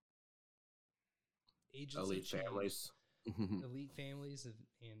agents elite families, elite families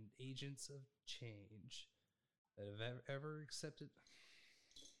and agents of change that have ever accepted?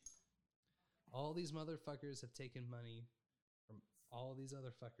 All these motherfuckers have taken money from all these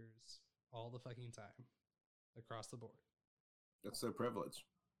other fuckers all the fucking time across the board. That's their privilege.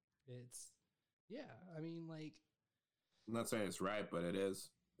 I'm not saying it's right, but it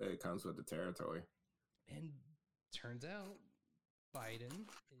is. It comes with the territory. And turns out Biden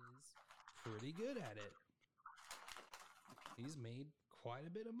is pretty good at it. He's made quite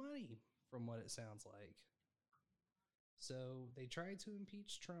a bit of money from what it sounds like. So they tried to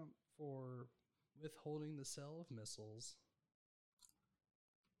impeach Trump for withholding the sale of missiles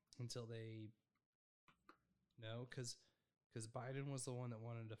until because Biden was the one that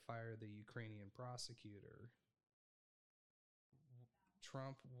wanted to fire the Ukrainian prosecutor.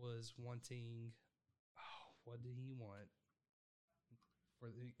 Trump was wanting, what did he want?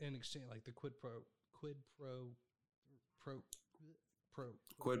 In exchange, like the quid pro quo. Quid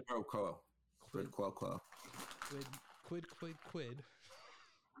pro quo. Quid pro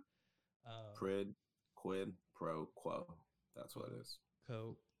quo. That's what it is.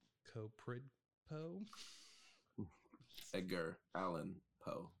 Prid po. Edgar Allan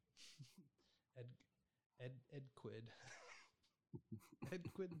Poe. Ed Quid.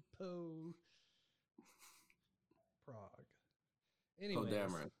 Ed Quid Poe. Prague. Anyways,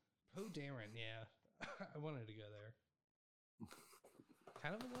 Poe Dameron, yeah. I wanted to go there.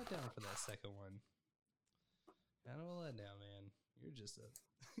 Kind of a letdown for that second one. Kind of a letdown, man.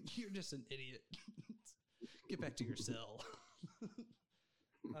 You're just an idiot. Get back to your cell.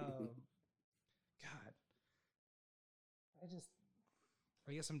 God.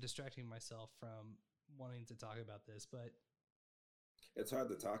 I guess I'm distracting myself from wanting to talk about this, but it's hard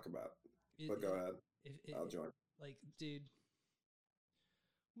to talk about. But go ahead. I'll join. Like, dude,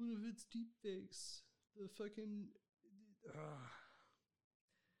 what if it's deep fakes? The fucking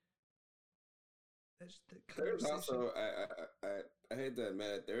there's also I hate to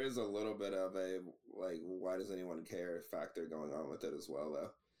admit it, there is a little bit of a why does anyone care factor going on with it as well,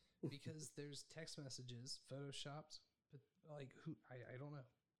 though. Because there's text messages photoshopped, but who I don't know.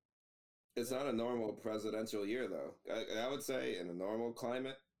 It's not a normal presidential year, though. I would say in a normal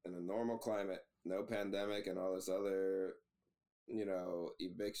climate, no pandemic and all this other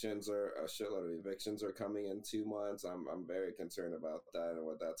evictions are a shitload of evictions are coming in 2 months. I'm very concerned about that and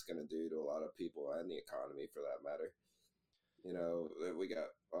what that's going to do to a lot of people and the economy for that matter. We got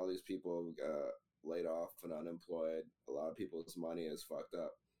all these people laid off and unemployed. A lot of people's money is fucked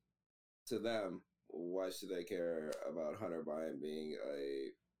up. To them, why should they care about Hunter Biden being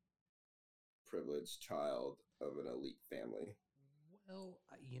a privileged child of an elite family? Well,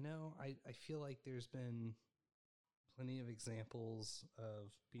 I feel like there's been plenty of examples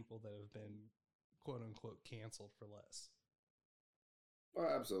of people that have been quote unquote canceled for less. Oh,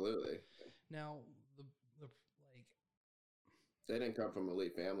 absolutely. Now, they didn't come from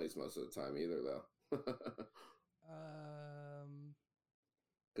elite families most of the time either, though.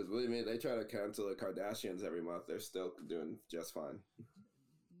 Because believe me, they try to cancel the Kardashians every month. They're still doing just fine.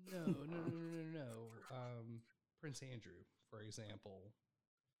 No. Prince Andrew, for example.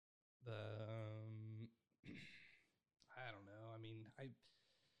 I don't know. I mean,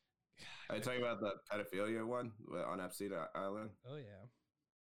 Are you talking about the pedophilia one on Epstein Island? Oh, yeah.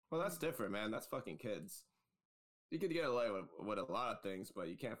 Well, that's different, man. That's fucking kids. You could get away with a lot of things, but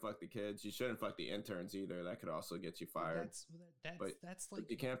you can't fuck the kids. You shouldn't fuck the interns either. That could also get you fired. That's like,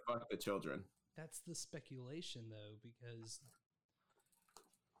 you can't fuck the children. That's the speculation, though, because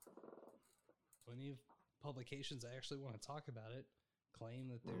plenty of publications that actually want to talk about it claim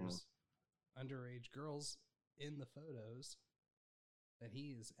that there's underage girls in the photos that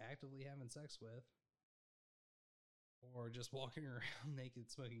he is actively having sex with, or just walking around naked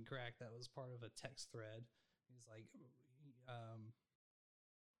smoking crack. That was part of a text thread. He's like,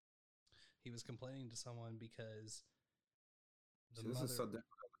 he was complaining to someone because this is so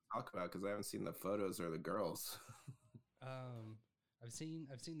difficult to talk about because I haven't seen the photos or the girls. I've seen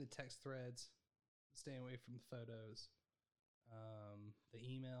the text threads. Stay away from the photos. The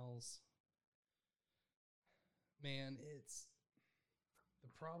emails. Man, it's the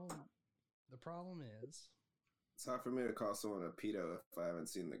problem. The problem is it's hard for me to call someone a pedo if I haven't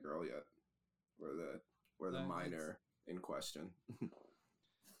seen the girl yet, or the minor in question.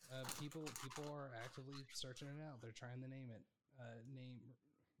 People are actively searching it out. They're trying to name it,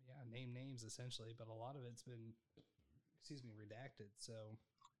 name names essentially, but a lot of it's been, redacted. So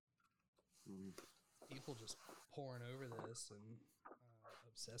people just pouring over this and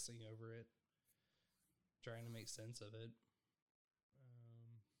obsessing over it, trying to make sense of it.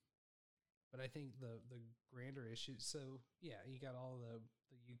 But I think the grander issue. So yeah, you got all the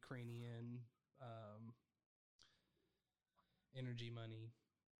Ukrainian energy money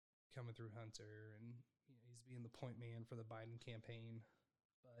coming through Hunter, and he's being the point man for the Biden campaign.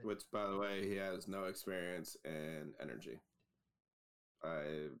 But which, by the way, he has no experience in energy.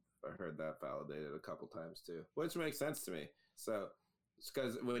 I heard that validated a couple times too, which makes sense to me. So,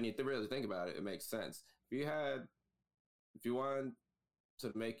 because when you really think about it, it makes sense. If you want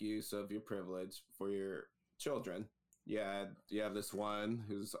to make use of your privilege for your children, you have this one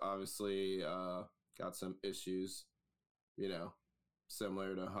who's obviously got some issues,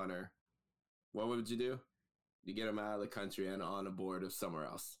 similar to Hunter. What would you do? You get him out of the country and on a board of somewhere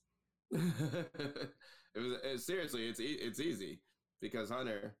else. Seriously, it's easy because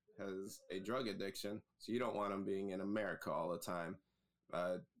Hunter has a drug addiction, so you don't want him being in America all the time,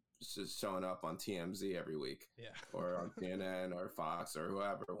 just showing up on TMZ every week, or on CNN or Fox or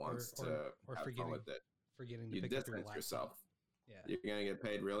whoever wants to have fun with it. You distance yourself. Yeah, you're gonna get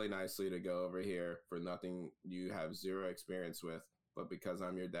paid really nicely to go over here for nothing you have zero experience with, but because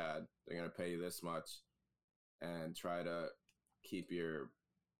I'm your dad, they're gonna pay you this much, and try to keep your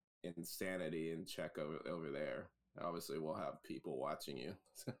insanity in check over there. Obviously, we'll have people watching you.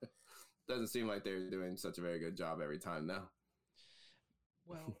 Doesn't seem like they're doing such a very good job every time now.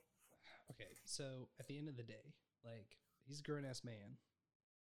 Well, okay, so at the end of the day, like, he's a grown-ass man.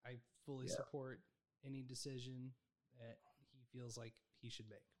 I fully support any decision that he feels like he should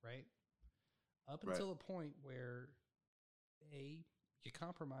make, right? Up until the point where, you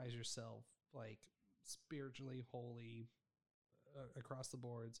compromise yourself, like, spiritually, wholly, across the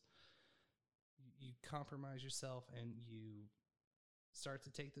boards. You compromise yourself and you start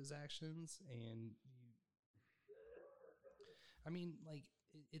to take those actions, and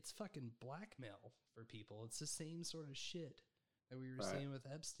it's fucking blackmail for people. It's the same sort of shit that we were saying with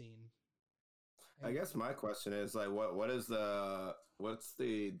Epstein. I guess my question is, like, what's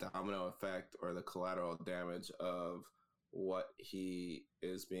the domino effect or the collateral damage of what he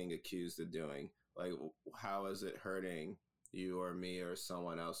is being accused of doing? Like, how is it hurting you or me or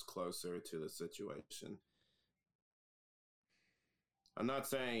someone else closer to the situation? I'm not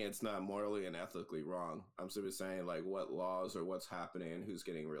saying it's not morally and ethically wrong. I'm simply saying, like, what laws or what's happening and who's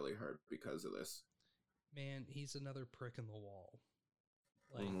getting really hurt because of this. man, he's another prick in the wall.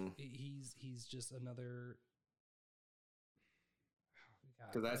 Like he's just another.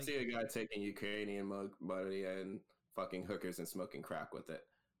 Because I see a guy taking Ukrainian money and fucking hookers and smoking crack with it.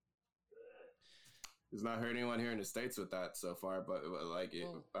 He's not hurt anyone here in the States with that so far, but like,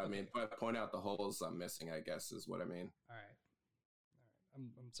 point out the holes I'm missing, I guess, is what I mean. All right.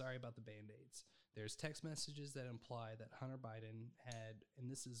 I'm sorry about the Band-Aids. There's text messages that imply that Hunter Biden had, and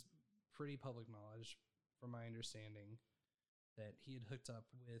this is pretty public knowledge from my understanding, that he had hooked up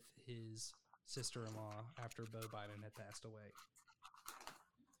with his sister-in-law after Beau Biden had passed away.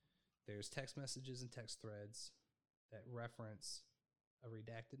 There's text messages and text threads that reference a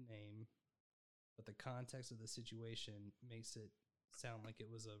redacted name, but the context of the situation makes it sound like it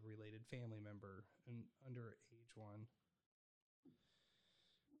was a related family member and under age one.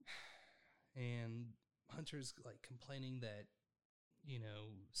 And Hunter's like complaining that, you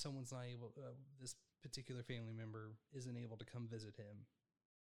know, someone's not able, this particular family member isn't able to come visit him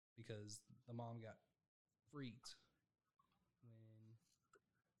because the mom got freaked when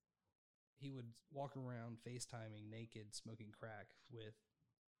he would walk around FaceTiming naked, smoking crack with.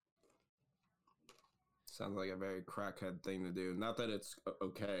 Sounds like a very crackhead thing to do. Not that it's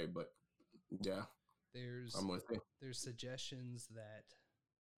okay, but yeah. I'm with you. There's suggestions that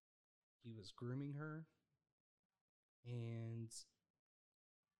he was grooming her, and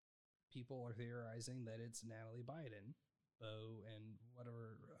people are theorizing that it's Natalie Biden, Beau, and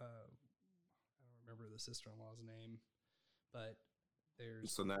whatever. I don't remember the sister-in-law's name, but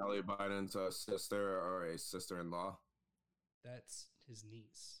there's. So Natalie Biden's a sister or a sister-in-law? That's his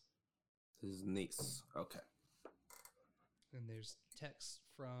niece. His niece. Okay. And there's text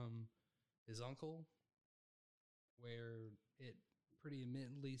from his uncle where it pretty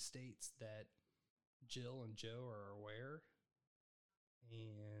admittedly states that Jill and Joe are aware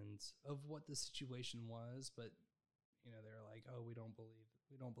and of what the situation was, but you know, they're like, oh, we don't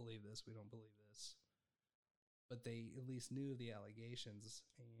believe this. But they at least knew the allegations,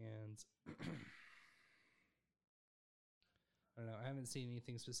 and I don't know. I haven't seen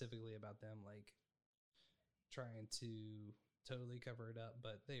anything specifically about them like trying to totally cover it up,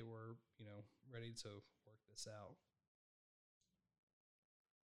 but they were, you know, ready to work this out.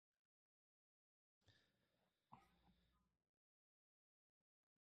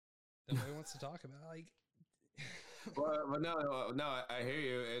 Nobody wants to talk about like. Well, no, I hear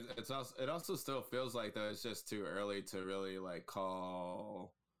you. It also still feels like though it's just too early to really like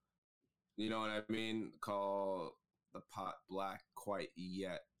call. You know what I mean? Call the pot black quite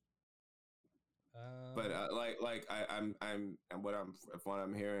yet. But if what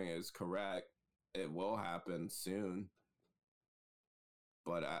I'm hearing is correct, it will happen soon.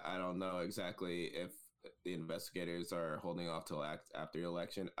 But I don't know exactly if the investigators are holding off till after the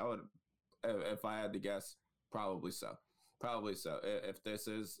election. I would, if I had to guess, probably so. If this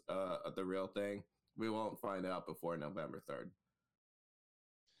is the real thing, we won't find out before November 3rd.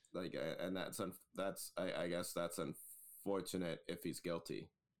 Like, and I guess that's unfortunate if he's guilty.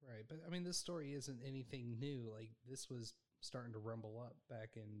 Right, but I mean, this story isn't anything new. Like, this was starting to rumble up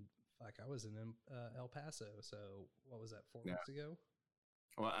back in, I was in El Paso. So what was that, 4 weeks ago?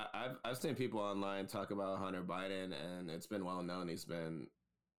 Well, I've seen people online talk about Hunter Biden, and it's been well known he's been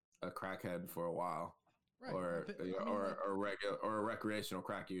a crackhead for a while, right? Or a recreational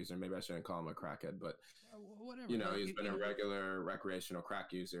crack user. Maybe I shouldn't call him a crackhead, but whatever. You know, he's been a regular recreational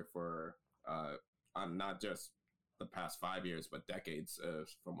crack user for not just the past 5 years, but decades,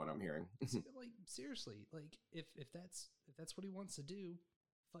 from what I'm hearing. Like, seriously, like if that's what he wants to do,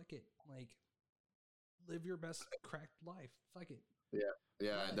 fuck it. Like, live your best cracked life. Fuck it.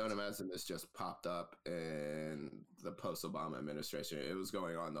 Yeah, I don't imagine this just popped up in the post-Obama administration. It was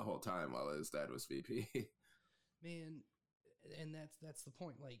going on the whole time while his dad was VP. Man, and that's the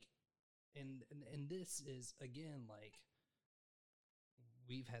point. Like, and this is, again, like,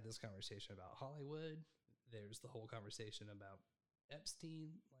 we've had this conversation about Hollywood. There's the whole conversation about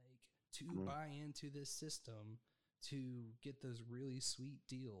Epstein. Like, to buy into this system, to get those really sweet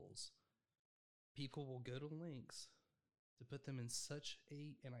deals, people will go to lengths to put them in such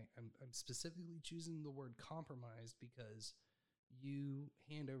a, and I'm specifically choosing the word compromised because you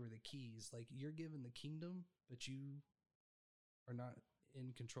hand over the keys. Like, you're given the kingdom, but you are not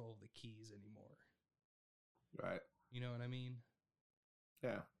in control of the keys anymore. Right. You know what I mean?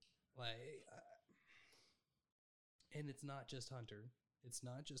 Yeah. Like, and it's not just Hunter. It's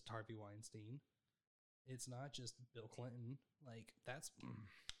not just Harvey Weinstein. It's not just Bill Clinton. Like, that's...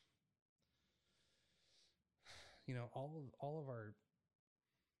 You know, all of our,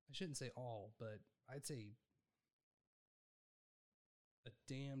 I shouldn't say all, but I'd say a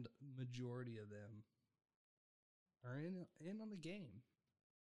damned majority of them are in on the game.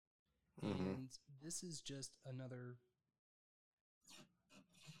 Mm-hmm. And this is just another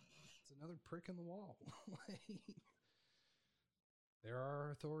prick in the wall. Like, there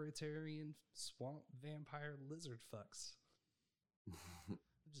are authoritarian swamp vampire lizard fucks.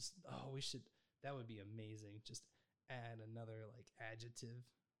 Just, that would be amazing. Just add another like adjective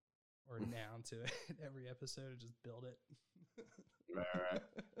or noun to it every episode and just build it. All right.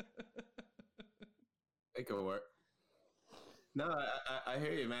 It could work. No, I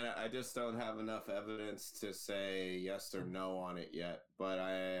hear you, man. I just don't have enough evidence to say yes or no on it yet, but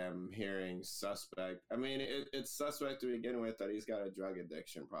I am hearing suspect. I mean, it's suspect to begin with that he's got a drug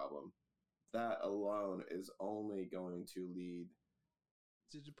addiction problem. That alone is only going to lead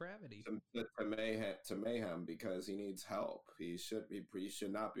to depravity, to mayhem, because he needs help. He should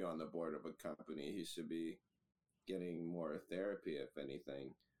not be on the board of a company. He should be getting more therapy, if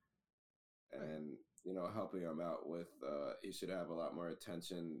anything, and helping him out with. He should have a lot more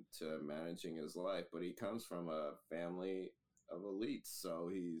attention to managing his life. But he comes from a family of elites, so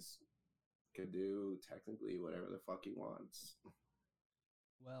he's could do technically whatever the fuck he wants.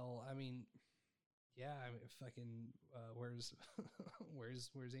 Well, I mean, yeah, I mean, fucking, where's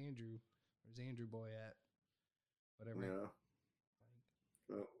Andrew? Where's Andrew boy at? Whatever. Yeah.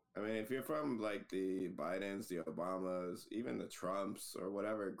 Well, I mean, if you're from like the Bidens, the Obamas, even the Trumps, or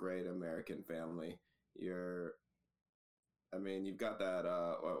whatever great American family, you've got that.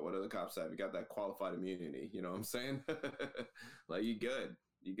 What do the cops say? You got that qualified immunity. You know what I'm saying? Like, you good.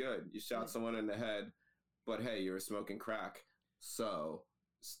 You shot someone in the head, but hey, you were smoking crack, so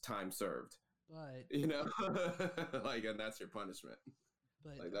it's time served. But like, and that's your punishment.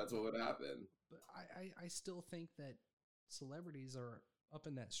 But like, that's what would happen. But I still think that celebrities are up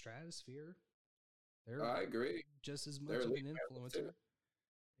in that stratosphere. I agree. Just as much of an influencer.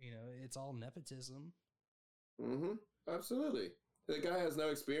 It's all nepotism. Mm-hmm. Absolutely. The guy has no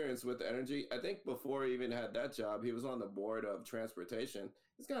experience with energy. I think before he even had that job, he was on the board of transportation.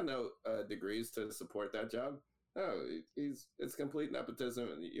 He's got no degrees to support that job. No, it's complete nepotism.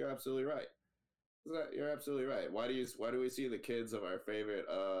 And you're absolutely right. You're absolutely right. Why do we see the kids of our favorite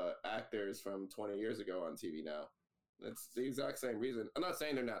actors from 20 years ago on TV now? It's the exact same reason. I'm not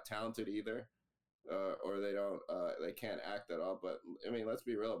saying they're not talented either, or they can't act at all. But I mean, let's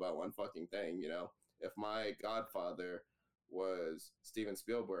be real about one fucking thing. If my godfather was Steven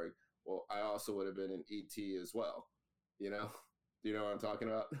Spielberg, well, I also would have been in E.T. as well. Do you know what I'm talking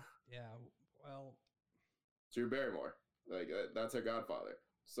about? Yeah. Well, Drew Barrymore, like that's her godfather.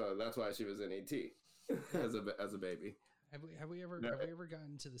 So that's why she was in E.T. as a baby. Have we ever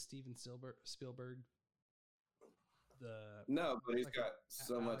gotten to the Steven Spielberg? No, but he's got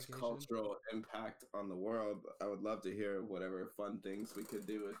so much cultural impact on the world. I would love to hear whatever fun things we could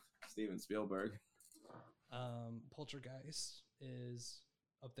do with Steven Spielberg. Poltergeist is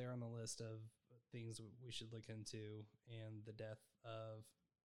up there on the list of things we should look into, and the death of,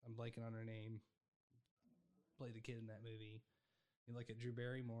 I'm blanking on her name, played the kid in that movie. You look at Drew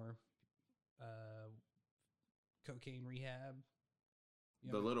Barrymore, cocaine rehab.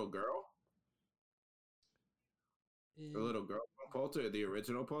 The little girl? The little girl from the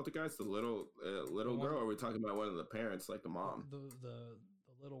original Poltergeist? The little girl, or are we talking about one of the parents, like the mom? The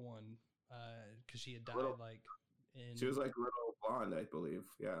little one, because she had died she was like little blonde, I believe.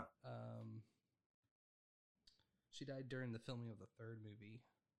 Yeah. She died during the filming of the third movie.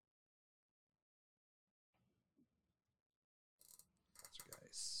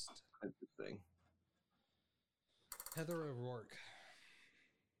 Poltergeist. Interesting. Heather O'Rourke.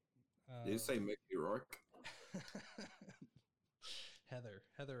 Did you say Mickey Rourke? Heather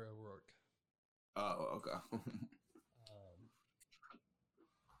O'Rourke. Oh, okay.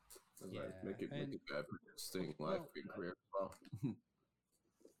 Yeah, make it bad for distinct life and career as well.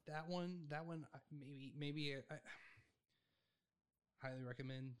 that one, maybe I highly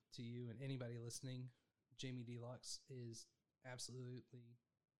recommend to you and anybody listening. Jamie Deluxe is absolutely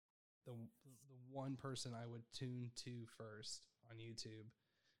the one person I would tune to first on YouTube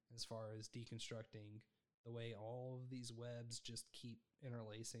as far as deconstructing the way all of these webs just keep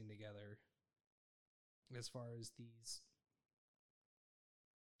interlacing together, as far as these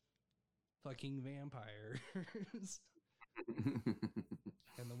fucking vampires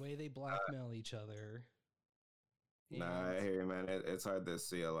and the way they blackmail each other. Nah, I hear you, man. It's hard to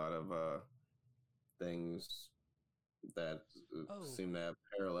see a lot of things that seem to have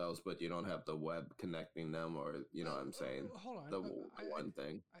parallels, but you don't have the web connecting them, or you know what I'm saying? Hold on. The one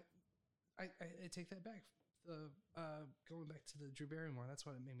thing. I take that back. Going back to the Drew Barrymore, that's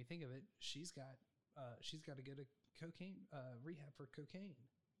what it made me think of it. She's got to get a cocaine rehab for cocaine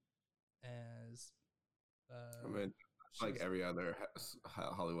as I mean, it's like every other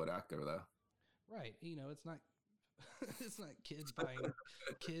Hollywood actor, though. Right. You know, it's not it's not kids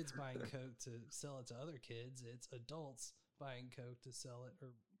buying coke to sell it to other kids. It's adults buying coke to sell it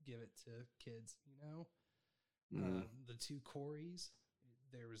or give it to kids. You know, the two Coreys.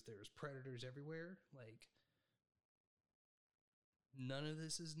 There was predators everywhere. Like, none of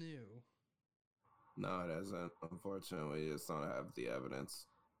this is new. No, it isn't. Unfortunately, we just don't have the evidence.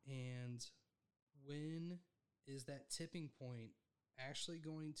 And when is that tipping point actually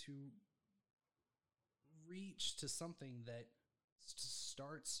going to reach to something that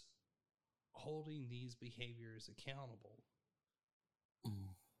starts holding these behaviors accountable?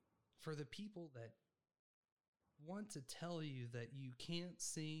 For the people that want to tell you that you can't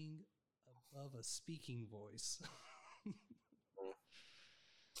sing above a speaking voice.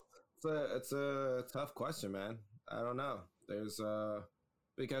 It's a tough question, man. I don't know.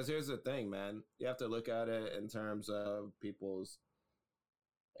 Because here's the thing, man. You have to look at it in terms of people's,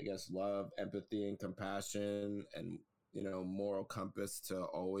 I guess, love, empathy, and compassion, and, you know, moral compass to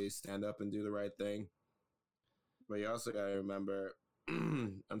always stand up and do the right thing. But you also got to remember,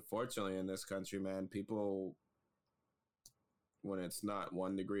 unfortunately, in this country, man, people, when it's not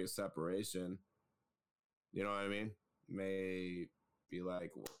 1 degree of separation, you know what I mean, may be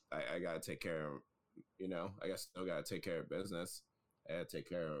like, well, I got to take care of, you know, I guess still got to take care of business. I got to take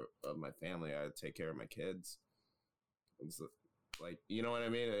care of my family. I got to take care of my kids. It's like, you know what I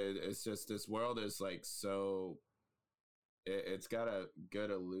mean? It's just, this world is like, so it's got a good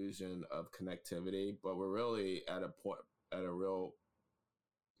illusion of connectivity, but we're really at a real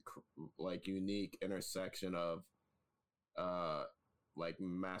like unique intersection of like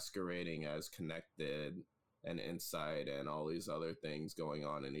masquerading as connected and insight and all these other things going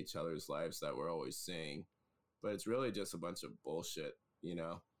on in each other's lives that we're always seeing, but it's really just a bunch of bullshit, you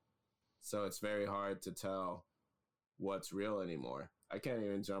know? So it's very hard to tell what's real anymore. I can't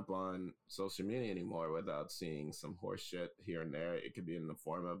even jump on social media anymore without seeing some horse shit here and there. It could be in the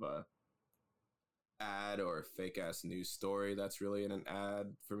form of a ad or a fake ass news story that's really in an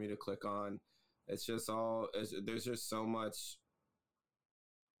ad for me to click on. It's just there's just so much.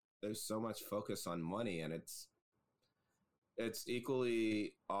 There's so much focus on money, and it's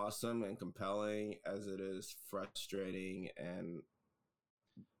equally awesome and compelling as it is frustrating and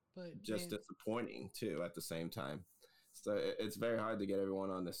disappointing too at the same time. So it's very hard to get everyone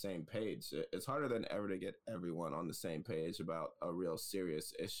on the same page. It's harder than ever to get everyone on the same page about a real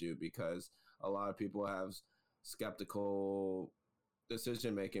serious issue, because a lot of people have skeptical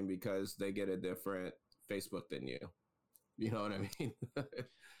decision making because they get a different Facebook than you. You know what I mean?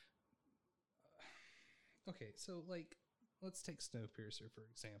 Okay, so like, let's take Snowpiercer for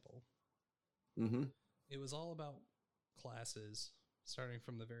example. Mm-hmm. It was all about classes, starting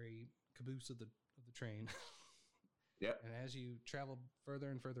from the very caboose of the train. Yeah. And as you traveled further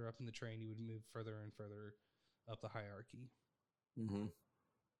and further up in the train, you would move further and further up the hierarchy. Mm-hmm.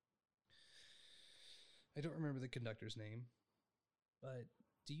 I don't remember the conductor's name, but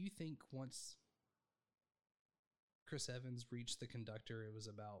do you think once Chris Evans reached the conductor, it was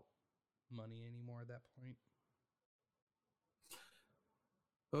about money anymore at that point?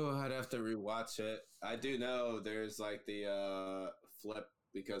 Oh, I'd have to rewatch it. I do know there's like the flip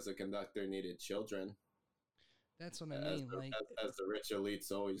because the conductor needed children. That's what I mean. As the rich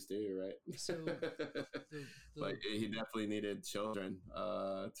elites always do, right? So, like, he definitely needed children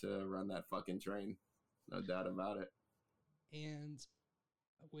to run that fucking train. No doubt about it. And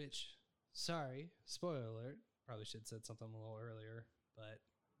sorry, spoiler alert. Probably should have said something a little earlier, but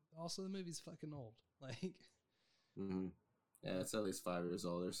also the movie's fucking old. Like, mm-hmm. Yeah, it's at least 5 years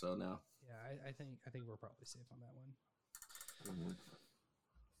old or so now. Yeah, I think we're probably safe on that one. Mm-hmm.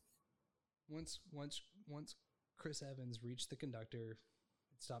 Once Chris Evans reached the conductor,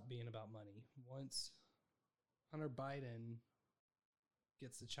 it stopped being about money. Once Hunter Biden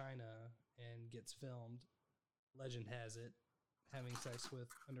gets to China and gets filmed, legend has it, having sex with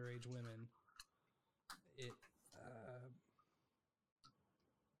underage women,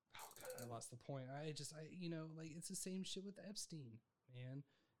 I lost the point. It's the same shit with Epstein, man.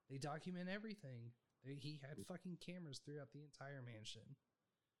 They document everything. He had fucking cameras throughout the entire mansion.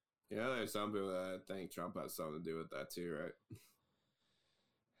 Yeah, there's some people that think Trump has something to do with that too, right?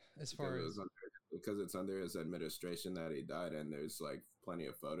 As far as because it's under his administration that he died, and there's like plenty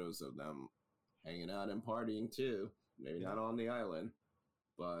of photos of them hanging out and partying too. Maybe not on the island,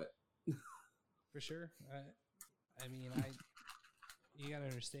 but for sure. You gotta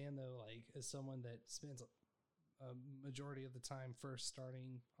understand though, like, as someone that spends a majority of the time first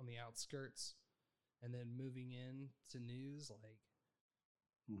starting on the outskirts and then moving in to news, like,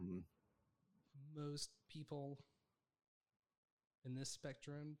 mm-hmm. most people in this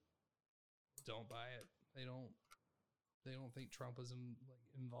spectrum don't buy it. They don't think Trump was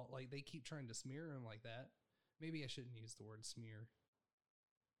involved. Like, they keep trying to smear him like that. Maybe I shouldn't use the word smear.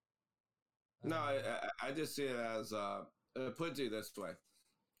 No, I just see it as put it this way.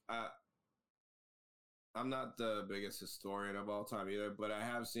 I'm not the biggest historian of all time either, but I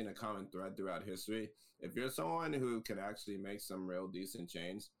have seen a common thread throughout history. If you're someone who can actually make some real decent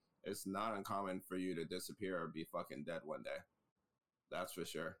change, it's not uncommon for you to disappear or be fucking dead one day. That's for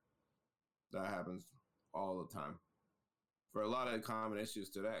sure. That happens all the time for a lot of common issues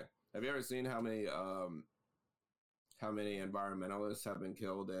today. Have you ever seen how many environmentalists have been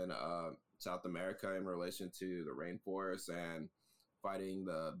killed in South America in relation to the rainforest and fighting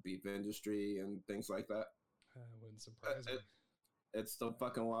the beef industry and things like that? Wouldn't surprise me. It's the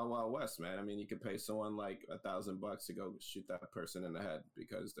fucking Wild Wild West, man. I mean, you could pay someone like $1,000 to go shoot that person in the head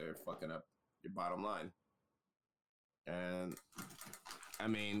because they're fucking up your bottom line. And I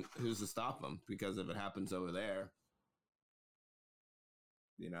mean, who's to stop them? Because if it happens over there,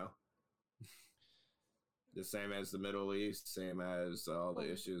 you know, the same as the Middle East, same as all the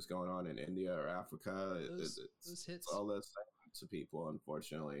issues going on in India or Africa. Those hits, it's all the same to people,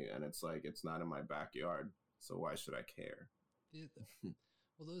 unfortunately. And it's like, it's not in my backyard, so why should I care?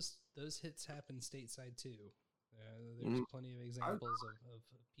 Well, those hits happen stateside too. There's plenty of examples of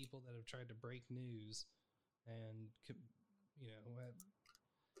people that have tried to break news, and you know,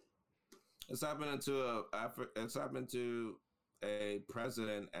 it's happened to a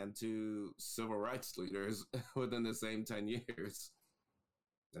president and two civil rights leaders within the same 10 years.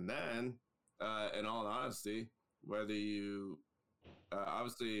 And then, in all honesty, whether you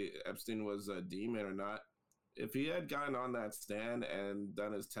obviously Epstein was a demon or not, if he had gotten on that stand and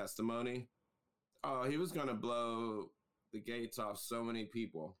done his testimony, he was going to blow the gates off so many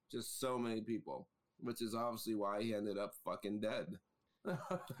people, just so many people, which is obviously why he ended up fucking dead. I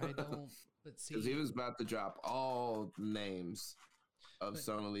don't, but see, because he was about to drop all names of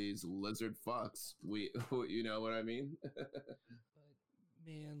some of these lizard fucks. You know what I mean? But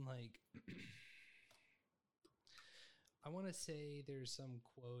man, like, I want to say there's some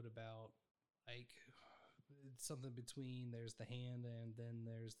quote about like something between there's the hand and then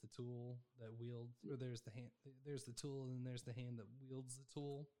there's the tool that wields, or there's the tool and then there's the hand that wields the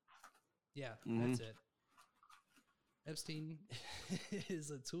tool. Yeah, that's it. Epstein is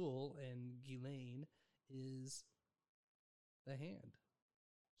a tool and Ghislaine is the hand.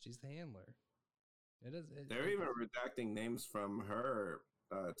 She's the handler. They're even redacting names from her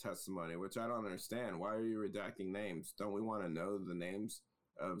testimony, which I don't understand. Why are you redacting names? Don't we want to know the names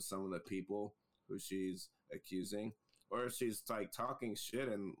of some of the people who she's accusing? Or if she's like talking shit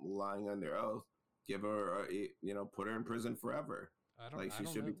and lying under oath, give her, put her in prison forever. She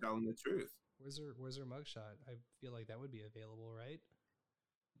should be telling the truth. Where's her mugshot? I feel like that would be available, right?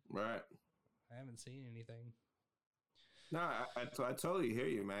 Right. I haven't seen anything. No, I totally hear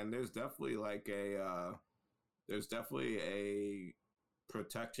you, man. There's definitely a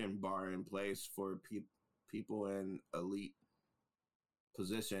protection bar in place for people in elite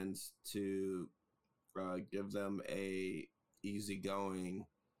positions to give them a easygoing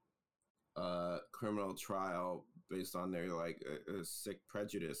criminal trial based on their sick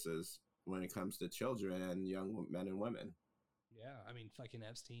prejudices when it comes to children and young men and women. Yeah, I mean, fucking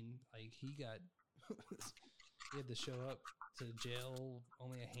Epstein, like, he got he had to show up to jail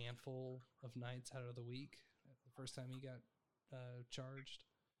only a handful of nights out of the week the first time he got charged.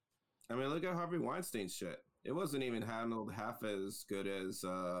 I mean, look at Harvey Weinstein's shit. It wasn't even handled half as good as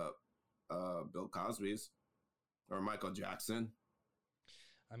Bill Cosby's or Michael Jackson.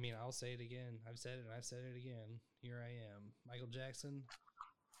 I mean, I'll say it again. I've said it and I've said it again. Here I am. Michael Jackson,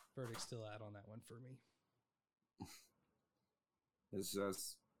 verdict's still out on that one for me. It's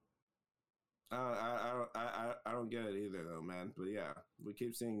just, I don't get it either, though, man. But yeah, we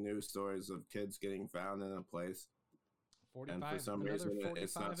keep seeing news stories of kids getting found in a place, 45, and for some reason,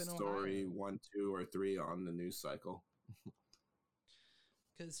 it's not story 1, 2, or 3 on the news cycle.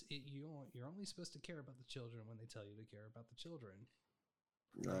 Because you're only supposed to care about the children when they tell you to care about the children.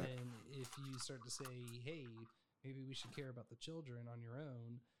 Right. And if you start to say, hey, maybe we should care about the children on your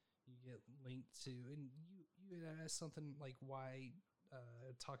own, you get linked to, and you ask something like, why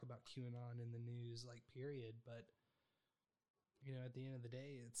talk about QAnon in the news, like, period. But, at the end of the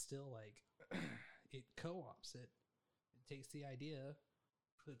day, it's still like, it co-ops it. It takes the idea,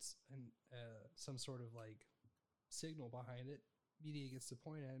 puts some sort of like signal behind it. Media gets to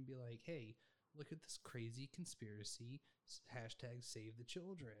point at it and be like, hey, look at this crazy conspiracy,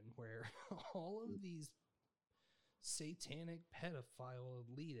 #SaveTheChildren, where all of these satanic pedophile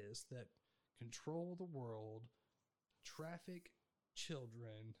elitists that control the world, traffic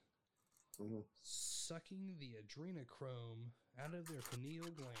children, sucking the adrenochrome out of their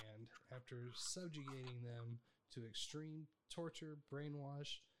pineal gland after subjugating them to extreme torture,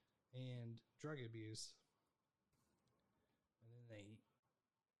 brainwash, and drug abuse. And then they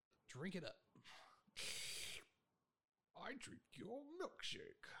drink it up. I drink your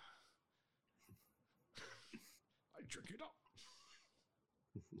milkshake. I drink it up.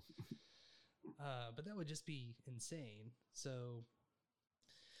 But that would just be insane. So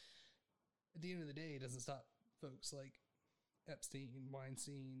at the end of the day, it doesn't stop folks like Epstein,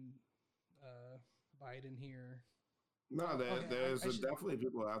 Weinstein, Biden here. No, there's definitely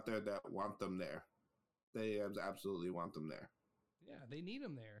people out there that want them there. They absolutely want them there. Yeah, they need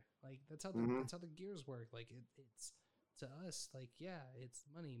them there. Like that's how that's how the gears work. Like it's to us, like it's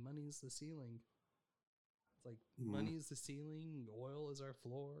money. Money's the ceiling. It's like money is the ceiling. Oil is our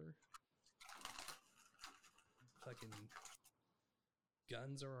floor. Fucking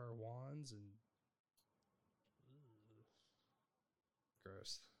guns are our wands and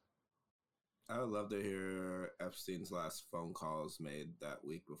gross. I would love to hear Epstein's last phone calls made that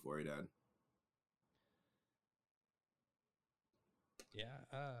week before he died. Yeah.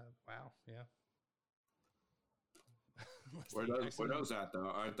 Wow. Yeah. Where those at though?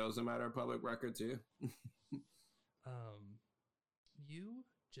 Aren't those a matter of public record too? You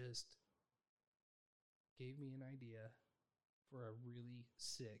just gave me an idea for a really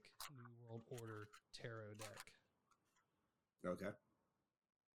sick New World Order tarot deck. Okay.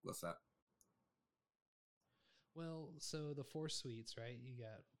 What's that? Well, so the 4 suites, right? You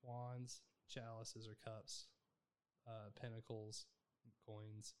got wands, chalices or cups, pentacles,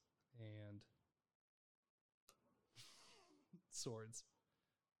 coins, and swords,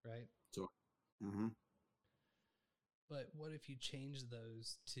 right? Sure. Mm-hmm. But what if you change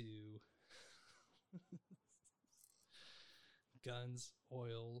those to guns,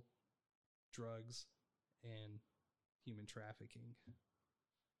 oil, drugs, and human trafficking?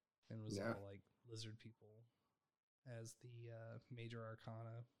 And was all like lizard people as the major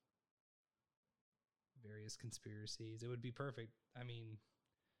arcana, various conspiracies. It would be perfect. I mean,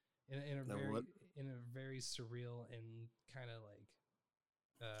 in a very surreal and kind of like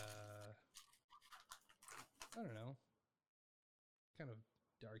I don't know, kind of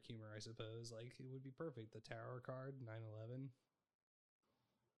dark humor, I suppose. Like it would be perfect. The Tower card, 9/11.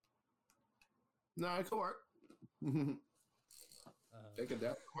 No, it could work. It could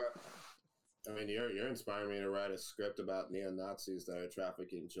definitely work. I mean, you're inspiring me to write a script about neo-Nazis that are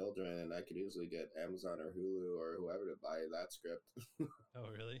trafficking children, and I could easily get Amazon or Hulu or whoever to buy that script.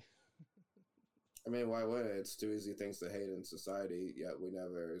 Oh, really? I mean, why wouldn't it? It's 2 easy things to hate in society, yet we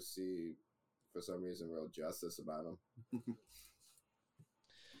never see, for some reason, real justice about them.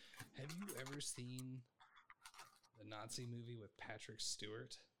 Have you ever seen the Nazi movie with Patrick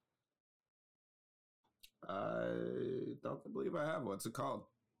Stewart? I don't believe I have. What's it called?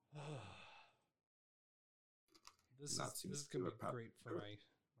 This is going to be great for my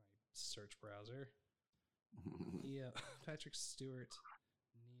search browser. Yeah, Patrick Stewart,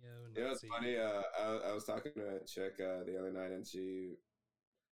 neo-Nazi. You know, it's funny. I was talking to a chick the other night, and she,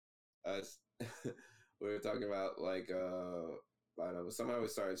 we were talking about like I don't know. Somehow we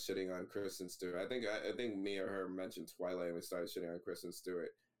started shitting on Kristen Stewart. I think me or her mentioned Twilight, and we started shitting on Kristen Stewart.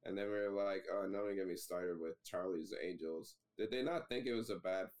 And then we were like, oh, no one get me started with Charlie's Angels. Did they not think it was a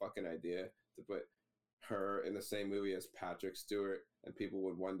bad fucking idea to put her in the same movie as Patrick Stewart? And people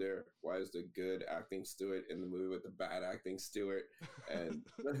would wonder, why is the good acting Stewart in the movie with the bad acting Stewart? And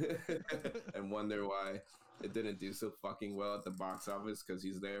and wonder why it didn't do so fucking well at the box office, because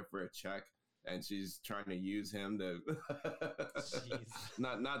he's there for a check. And she's trying to use him to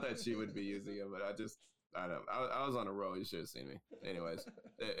not that she would be using him, but I don't know. I was on a roll. You should have seen me. Anyways,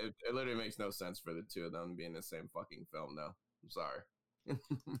 it literally makes no sense for the two of them being in the same fucking film, though. I'm sorry.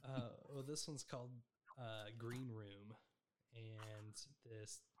 Well, this one's called Green Room, and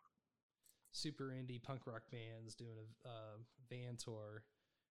this super indie punk rock band's doing a van tour,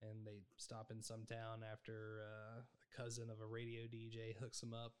 and they stop in some town after a cousin of a radio DJ hooks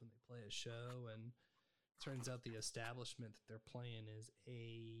them up, and they play a show, and turns out the establishment that they're playing is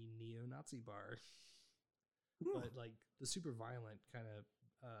a neo-Nazi bar. But like the super violent, kind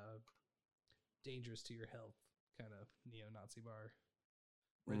of dangerous to your health kind of neo-Nazi bar.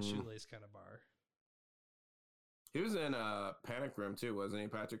 Red Shoelace kind of bar. He was in Panic Room too, wasn't he,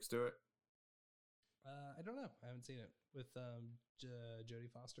 Patrick Stewart? I don't know. I haven't seen it with Jodie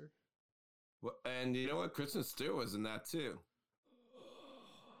Foster. Well, and you know what? Kristen Stewart was in that too.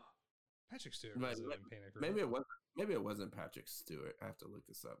 Patrick Stewart was in Panic Room. Maybe it wasn't Patrick Stewart. I have to look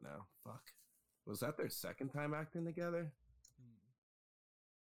this up now. Fuck. Was that their second time acting together?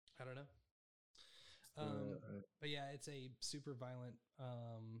 I don't know. But yeah, it's a super violent.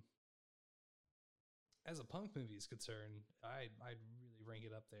 As a punk movie is concerned, I'd really rank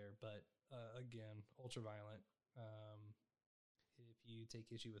it up there. But again, ultra violent. If you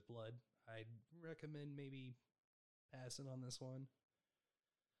take issue with blood, I'd recommend maybe passing on this one.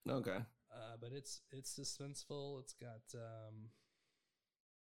 Okay. But it's suspenseful. It's got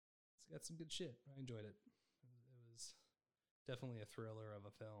some good shit. I enjoyed it. It was definitely a thriller of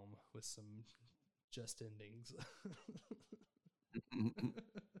a film with some just endings.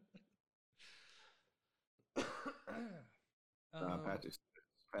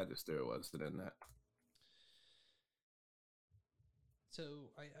 Patrick Stewart wasn't in that.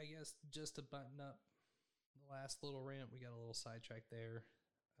 So I guess just to button up the last little rant, we got a little sidetrack there.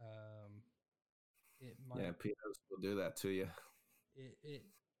 It might, yeah, peanuts will do that to you.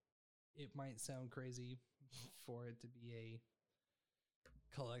 It might sound crazy for it to be a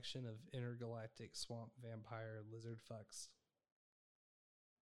collection of intergalactic swamp vampire lizard fucks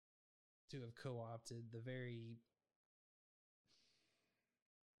to have co-opted the very,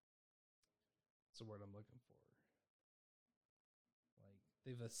 what's the word I'm looking for? Like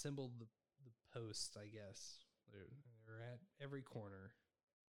they've assembled the posts, I guess. They're at every corner.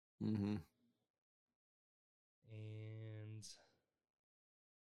 Mm-hmm. And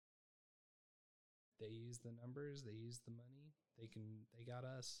they use the numbers, they use the money. They got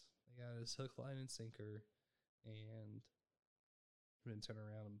us. They got us hook, line, and sinker. And then turn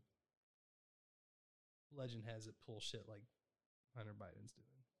around and legend has it pull shit like Hunter Biden's doing.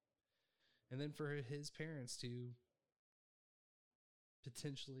 And then for his parents to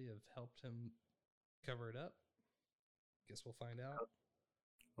potentially have helped him cover it up, guess we'll find out.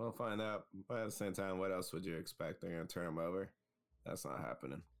 We'll find out. But at the same time, what else would you expect? They're going to turn him over? That's not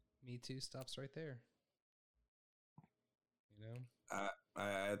happening. Me Too stops right there. You know?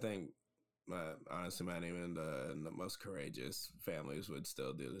 I think, honestly, man, even the most courageous families would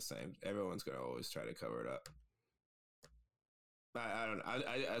still do the same. Everyone's going to always try to cover it up. I don't know.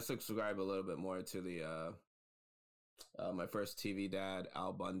 I subscribe a little bit more to the my first TV dad,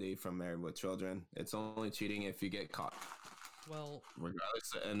 Al Bundy from Married with Children. It's only cheating if you get caught. Well,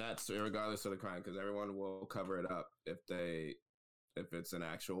 regardless of the crime, because everyone will cover it up if it's an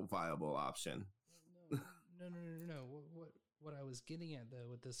actual viable option. No. What I was getting at though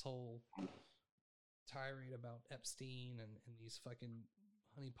with this whole tirade about Epstein and these fucking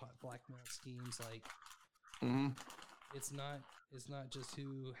honeypot blackmail schemes, like it's not just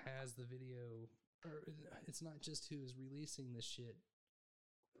who has the video, or it's not just who is releasing this shit.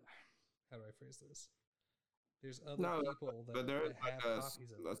 How do I phrase this? There's other people that have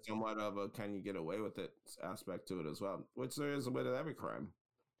copies of it. Somewhat of a can you get away with it aspect to it as well, which there is with every crime.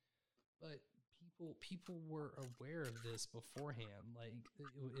 But people were aware of this beforehand. Like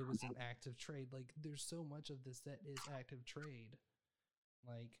it was an active trade. Like there's so much of this that is active trade.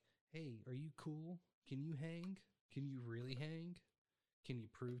 Like, hey, are you cool? Can you hang? Can you really hang? Can you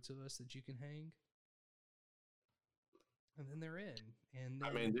prove to us that you can hang? And then they're in. And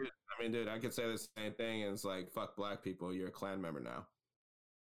I mean, dude, I could say the same thing. And it's like, fuck black people. You're a Klan member now.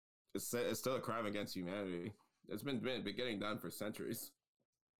 It's still a crime against humanity. It's been getting done for centuries.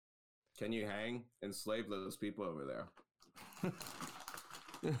 Can you hang? Enslave those people over there.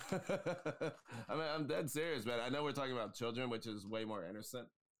 I mean, I'm dead serious, man. I know we're talking about children, which is way more innocent.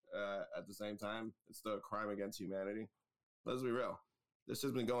 At the same time, it's still a crime against humanity. Let's be real. This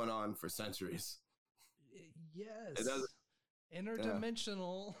has been going on for centuries. Yes. It does.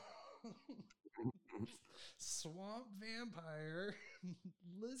 Interdimensional swamp vampire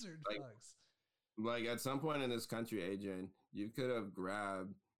lizard bugs. Like at some point in this country, Adrian, you could have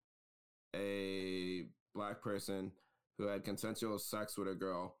grabbed a black person who had consensual sex with a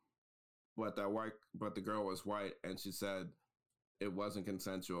girl, but the girl was white, and she said it wasn't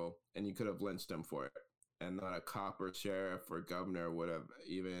consensual, and you could have lynched him for it, and not a cop or sheriff or governor would have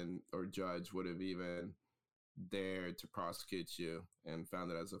or judge would have even dared to prosecute you and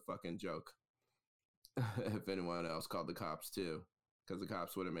found it as a fucking joke. If anyone else called the cops too, because the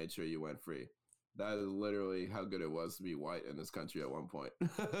cops would have made sure you went free. That is literally how good it was to be white in this country at one point.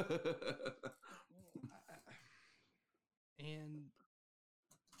 And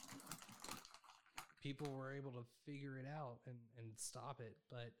people were able to figure it out and stop it.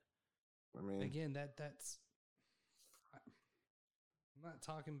 But I mean, again, that's I'm not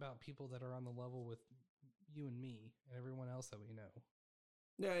talking about people that are on the level with you and me and everyone else that we know.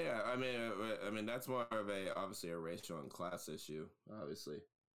 Yeah. I mean, that's more of obviously a racial and class issue, obviously.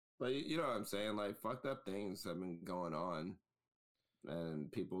 But you know what I'm saying? Like, fucked up things have been going on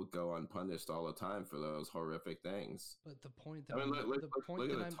and people go unpunished all the time for those horrific things. But the point that I mean, look that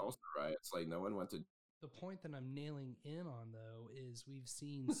at the Tulsa riots. Like, no one went to. The point that I'm nailing in on, though, is we've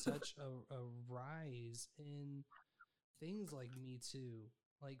seen such a rise in things like Me Too.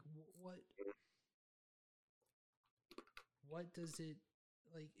 Like, what does it,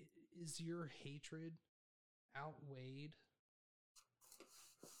 like, is your hatred outweighed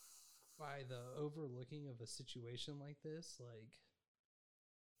by the overlooking of a situation like this? Like,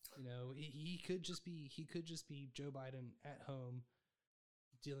 you know, he could just be Joe Biden at home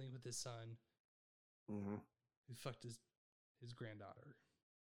dealing with his son. Mm-hmm. Who fucked his granddaughter.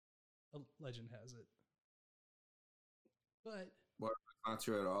 A legend has it. But well, it's not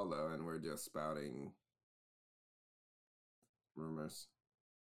true at all, though, and we're just spouting rumors.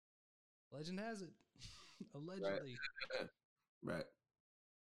 Legend has it. Allegedly. Right.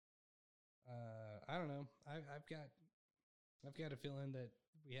 I don't know. I've got a feeling that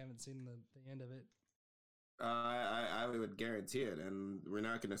we haven't seen the end of it. I would guarantee it, and we're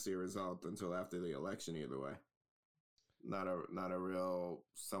not going to see a result until after the election either way. Not a real,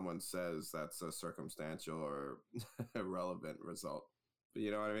 someone says that's a circumstantial or irrelevant result. But you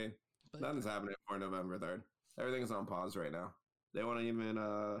know what I mean? But nothing's happening for November 3rd. Everything's on pause right now. They want to even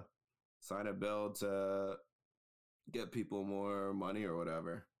sign a bill to get people more money or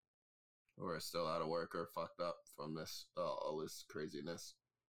whatever. Or are still out of work or fucked up from this all this craziness.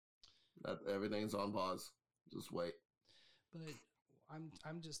 Everything's on pause. Just wait. But I'm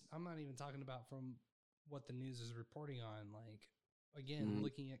not even talking about from what the news is reporting on. Like, again,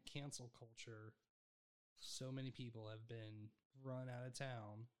 looking at cancel culture, so many people have been run out of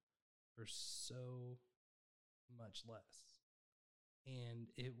town for so much less. And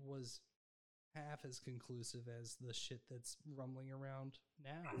it was half as conclusive as the shit that's rumbling around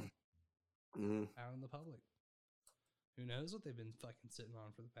now out in the public. Who knows what they've been fucking sitting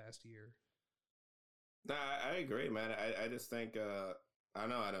on for the past year. Nah, I agree, man. I just think I don't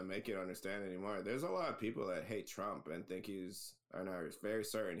know how to make it understand anymore. There's a lot of people that hate Trump and think he's very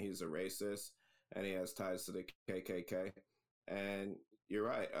certain he's a racist and he has ties to the KKK. And you're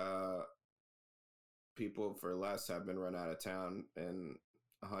right. People for less have been run out of town in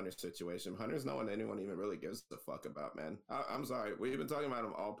a Hunter situation. Hunter's no one anyone even really gives a fuck about, man. I'm sorry. We've been talking about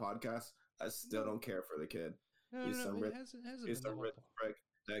him all podcasts. I still don't care for the kid. He's some rich prick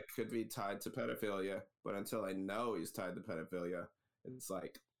that could be tied to pedophilia, but until I know he's tied to pedophilia, it's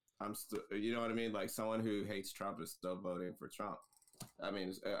like I'm still, you know what I mean? Like someone who hates Trump is still voting for Trump. I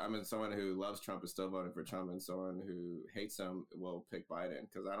mean, someone who loves Trump is still voting for Trump, and someone who hates him will pick Biden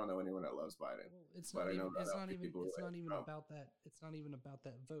because I don't know anyone that loves Biden. Well, it's not even about that. It's not even about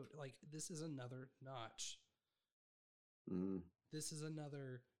that vote. Like, this is another notch. This is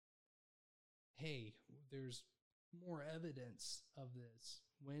another. Hey, there's more evidence of this.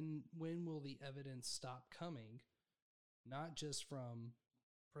 When will the evidence stop coming? Not just from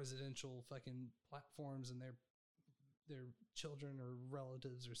presidential fucking platforms and their children or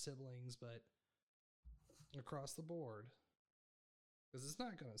relatives or siblings, but across the board. Because it's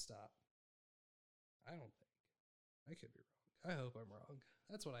not going to stop. I don't think. I could be wrong. I hope I'm wrong.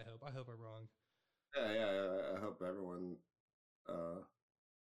 That's what I hope. I hope I'm wrong. Yeah. I hope everyone,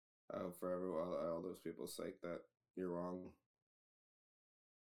 I hope for all those people's sake that you're wrong.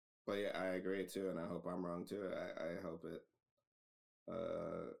 But yeah, I agree too, and I hope I'm wrong too. I hope it.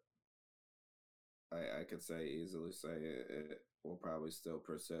 I could easily say it will probably still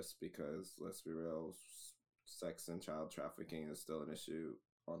persist because let's be real, sex and child trafficking is still an issue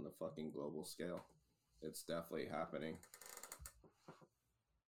on the fucking global scale. It's definitely happening.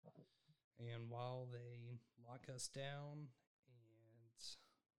 And while they lock us down and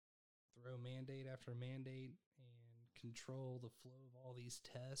throw mandate after mandate and control the flow of all these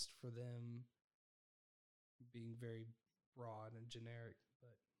tests for them being very broad and generic,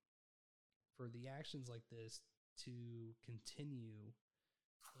 but for the actions like this to continue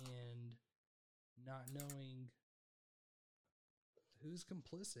and not knowing who's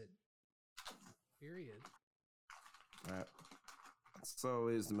complicit, period. All right. It's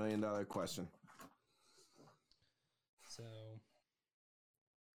always the $1 million question. So,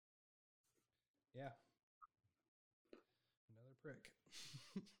 yeah. Another prick.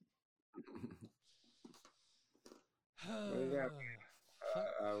 Yeah.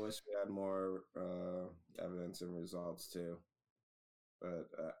 I wish we had more evidence and results too. But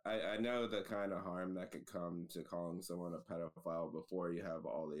I know the kind of harm that could come to calling someone a pedophile before you have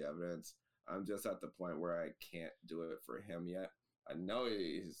all the evidence. I'm just at the point where I can't do it for him yet. I know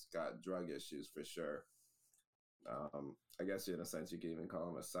he's got drug issues for sure. I guess in a sense you could even call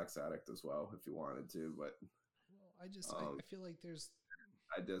him a sex addict as well if you wanted to. But I feel like there's.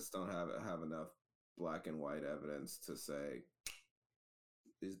 I just don't have enough black and white evidence to say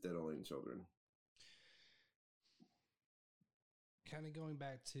these diddling children. Kind of going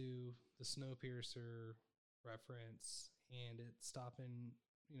back to the Snowpiercer reference, and it stopping,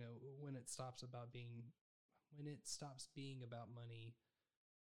 when it stops being about money,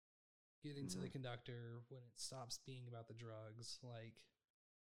 getting to the conductor, when it stops being about the drugs, like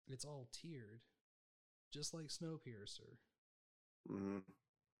it's all tiered, just like Snowpiercer. Mm-hmm.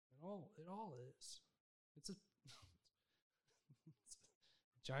 It all is. It's a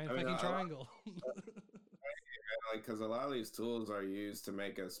giant fucking triangle. Because a lot of these tools are used to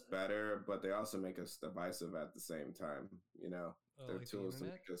make us better, but they also make us divisive at the same time. They're like tools to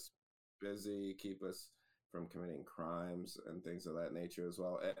make us busy, keep us from committing crimes and things of that nature as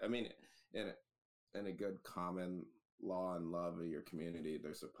well. I mean, in a good common law and love of your community,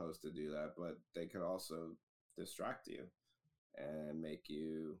 they're supposed to do that, but they could also distract you and make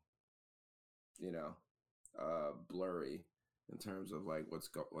you, blurry in terms of like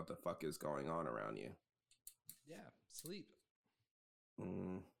what the fuck is going on around you. Yeah, sleep.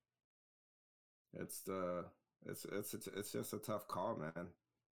 It's just a tough call, man.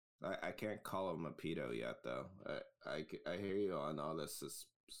 I can't call him a pedo yet, though. I hear you on all this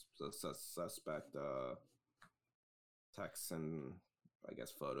suspect texts and I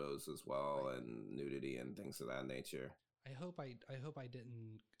guess photos as well, right, and nudity and things of that nature. I hope I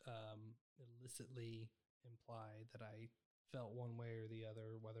didn't illicitly imply that I felt one way or the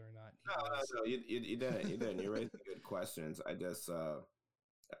other, whether or not. No, you didn't. You didn't. You raised good questions. I just,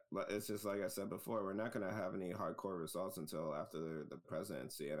 it's just like I said before, we're not going to have any hardcore results until after the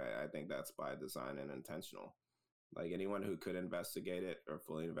presidency, and I think that's by design and intentional. Like anyone who could investigate it or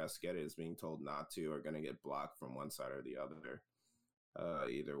fully investigate it is being told not to, or going to get blocked from one side or the other.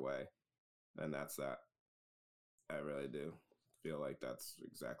 Either way, and that's that. I really do feel like that's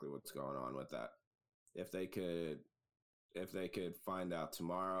exactly what's going on with that. If they could find out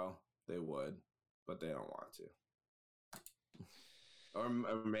tomorrow, they would, but they don't want to. Or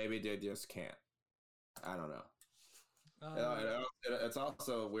maybe they just can't. I don't know. It's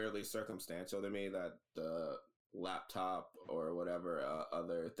also weirdly circumstantial to me that the laptop or whatever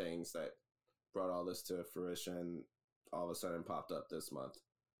other things that brought all this to fruition all of a sudden popped up this month.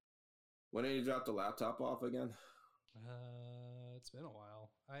 When did you drop the laptop off again? It's been a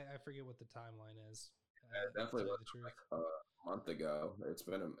while. I forget what the timeline is. Definitely like a month ago. It's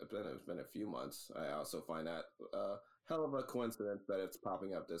been a few months. I also find that hell of a coincidence that it's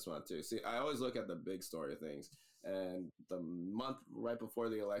popping up this month too. See, I always look at the big story things, and the month right before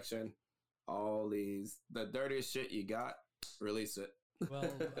the election, the dirtiest shit you got, release it. Well,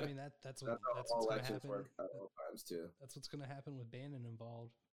 I mean that's what's going to happen. Work at all times too. That's what's going to happen with Bannon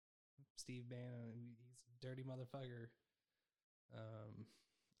involved. Steve Bannon, he's a dirty motherfucker.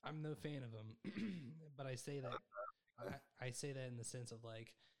 I'm no fan of him, but I say that I say that in the sense of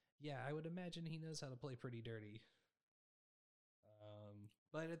like, yeah, I would imagine he knows how to play pretty dirty.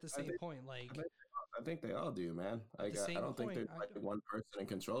 But at the same point, like, I think they all do, man. I don't think there's like one person in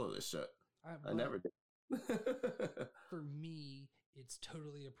control of this shit. I never did. For me, it's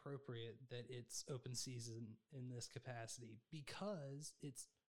totally appropriate that it's open season in this capacity because it's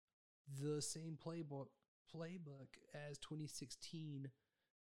the same playbook as 2016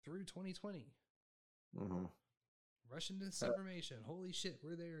 through 2020. Mm-hmm. Russian disinformation. Holy shit,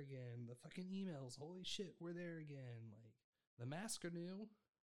 we're there again. The fucking emails. Holy shit, we're there again. Like, the masks are new.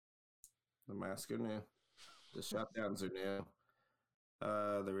 The masks are new. The shutdowns are new.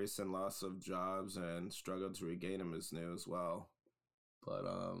 The recent loss of jobs and struggle to regain them is new as well. But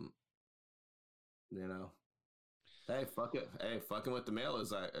hey, fuck it. Hey, fucking with the mail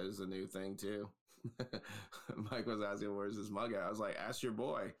is a new thing too. Mike was asking, "Where's his mug at?" I was like, "Ask your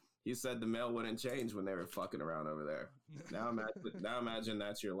boy." He said the mail wouldn't change when they were fucking around over there. Now imagine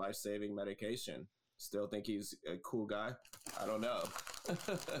that's your life-saving medication. Still think he's a cool guy? I don't know.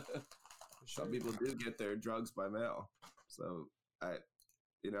 Some people do get their drugs by mail, so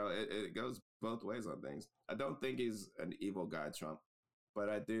it goes both ways on things. I don't think he's an evil guy, Trump, but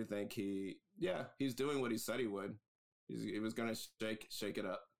I do think he's doing what he said he would. He was gonna shake it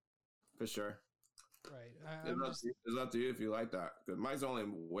up for sure. Right. It's up to you if you like that. Because Mike's only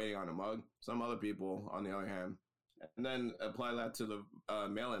waiting on a mug. Some other people, on the other hand, and then apply that to the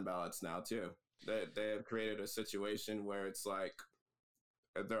mail-in ballots now too. They have created a situation where it's like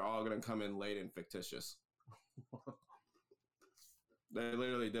they're all going to come in late and fictitious. They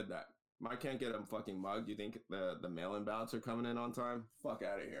literally did that. Mike can't get a fucking mug. You think the mail-in ballots are coming in on time? Fuck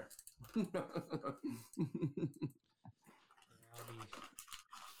out of here. I'll be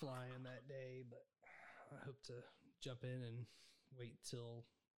flying that day, but I hope to jump in and wait till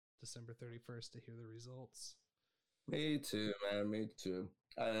December 31st to hear the results. Me too, man. Me too.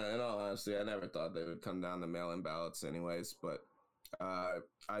 In all honesty, I never thought they would come down to mail-in ballots, anyways. But I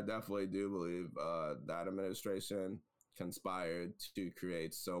definitely do believe that administration conspired to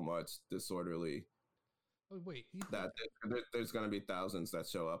create so much disorderly. Oh wait, that there's going to be thousands that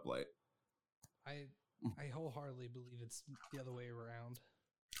show up late. I wholeheartedly believe it's the other way around.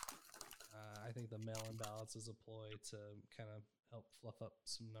 I think the mail-in ballots is a ploy to kind of help fluff up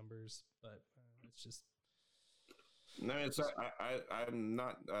some numbers, but it's just. No, I'm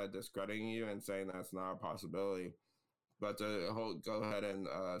not discrediting you and saying that's not a possibility, but to go ahead and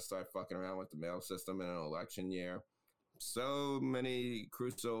start fucking around with the mail system in an election year, so many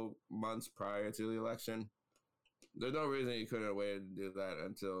crucial months prior to the election, there's no reason you couldn't have waited to do that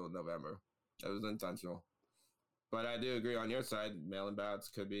until November. It was intentional. But I do agree on your side, mail-in ballots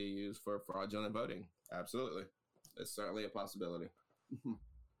could be used for fraudulent voting. Absolutely. It's certainly a possibility.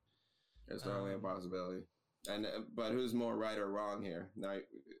 It's certainly a possibility. But who's more right or wrong here? Now,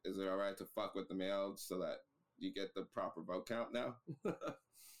 is it all right to fuck with the mail so that you get the proper vote count now?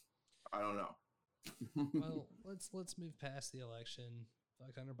 I don't know. Well, let's move past the election.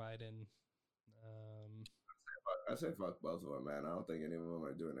 Fuck Hunter Biden. I say fuck both of them, man. I don't think any of them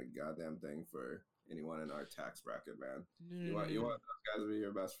are doing a goddamn thing for anyone in our tax bracket, man. You want those guys to be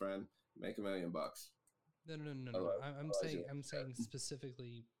your best friend? Make $1 million. No. I'm saying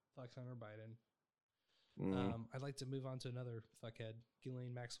specifically fuck Hunter Biden. I'd like to move on to another fuckhead,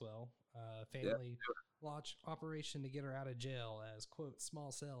 Ghislaine Maxwell. Family launch operation to get her out of jail as, quote,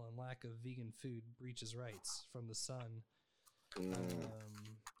 small cell and lack of vegan food breaches rights from the Sun.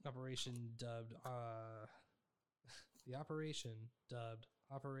 Operation dubbed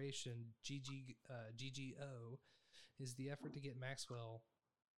Operation GGO is the effort to get Maxwell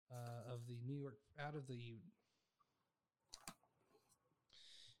out of the New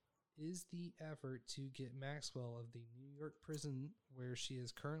York prison where she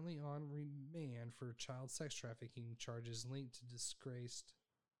is currently on remand for child sex trafficking charges linked to disgraced.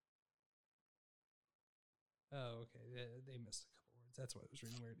 Oh, okay. They missed a couple words. That's why it was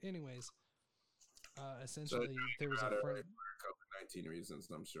reading weird. Anyways, essentially, there was a friend. COVID-19 reasons,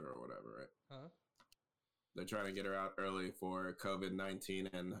 I'm sure, or whatever, right? Huh? They're trying to get her out early for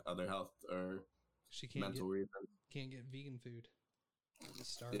COVID-19 and other health or mental reasons. Can't get vegan food.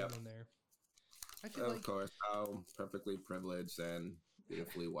 Just started in there. I feel of course, how perfectly privileged and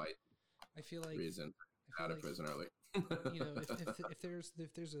beautifully white. I feel like reason out of prison early. if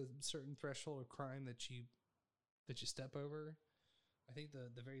there's a certain threshold of crime that you step over, I think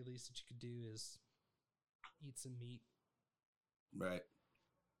the very least that you could do is eat some meat. Right.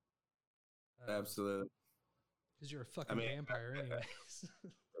 Absolutely. Because you're a fucking vampire, anyways.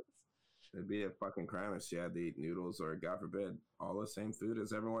 It'd be a fucking crime if she had to eat noodles or, God forbid, all the same food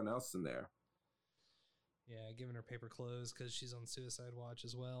as everyone else in there. Yeah, giving her paper clothes because she's on suicide watch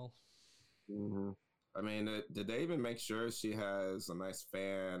as well. Mm-hmm. I mean, did they even make sure she has a nice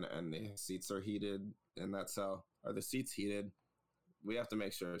fan and the seats are heated in that cell? Are the seats heated? We have to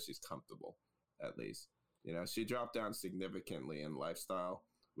make sure she's comfortable, at least. You know, she dropped down significantly in lifestyle.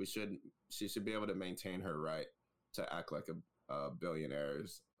 She should be able to maintain her right to act like a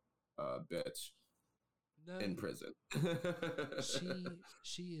billionaire's bitch in prison.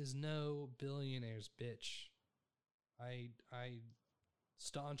 she is no billionaire's bitch. I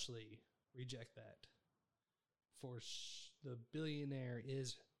staunchly reject that. For the billionaire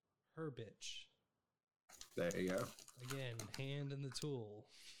is her bitch. There you go. Again, hand in the tool.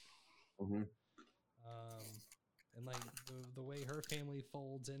 Mm-hmm. And like the way her family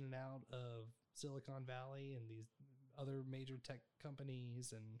folds in and out of Silicon Valley and these other major tech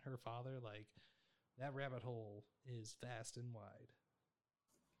companies and her father, like that rabbit hole is vast and wide.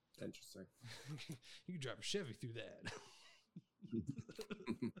 Interesting. You can drive a Chevy through that.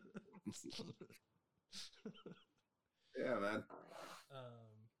 Yeah, man.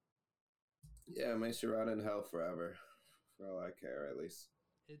 Yeah, it makes you rot in hell forever. For all I care, at least.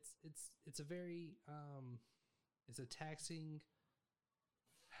 It's a very it's a taxing.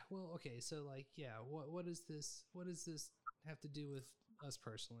 Well, okay, so like, yeah, what is this have to do with us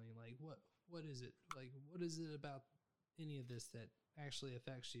personally? Like, what is it? Like, what is it about any of this that actually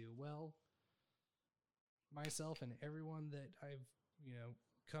affects you? Well, myself and everyone that I've,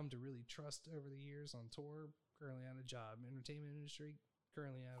 come to really trust over the years on tour, currently on a job, entertainment industry,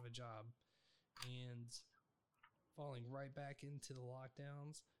 currently out of a job, and falling right back into the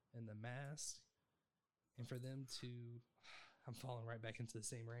lockdowns and the masks, and for them to, I'm falling right back into the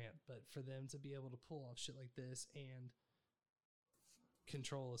same rant, but for them to be able to pull off shit like this and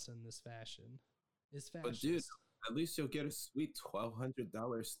control us in this fashion is fascist. But dude, at least you'll get a sweet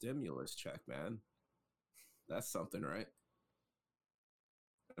 $1,200 stimulus check, man. That's something, right?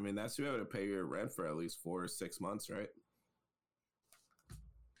 I mean, that's to be able to pay your rent for at least 4 or 6 months, right?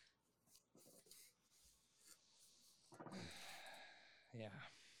 Yeah.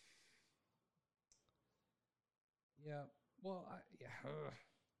 Yeah. Well, yeah. Ugh.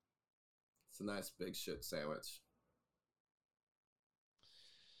 It's a nice big shit sandwich.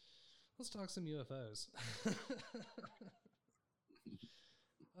 Let's talk some UFOs.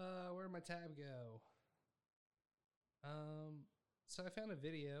 Where'd my tab go? So I found a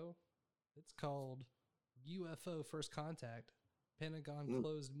video. It's called UFO First Contact. Pentagon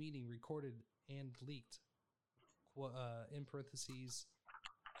closed meeting recorded and leaked. In parentheses.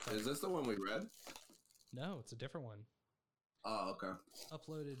 Is this the one we read? No, it's a different one. Oh, okay.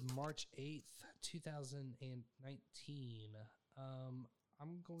 Uploaded March 8th, 2019.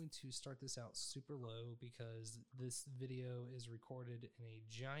 I'm going to start this out super low because this video is recorded in a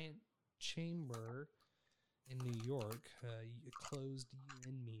giant chamber in New York, a closed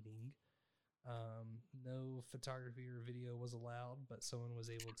UN meeting. No photography or video was allowed, but someone was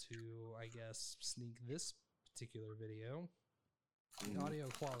able to, I guess, sneak this particular video. The audio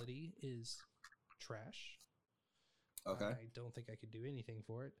quality is trash. Okay. I don't think I could do anything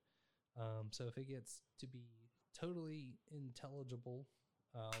for it. So if it gets to be totally intelligible,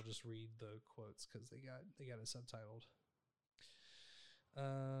 I'll just read the quotes because they got it subtitled.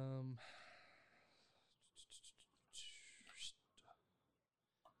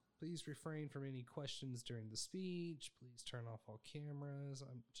 Please refrain from any questions during the speech. Please turn off all cameras.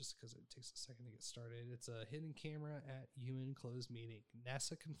 Just because it takes a second to get started. It's a hidden camera at UN closed meeting.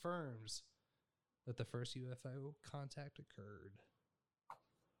 NASA confirms that the first UFO contact occurred.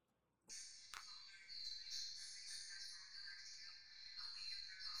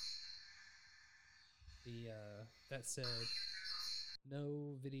 That said,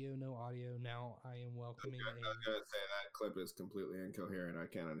 no video, no audio. Now I am welcoming I was gonna say that clip is completely incoherent. I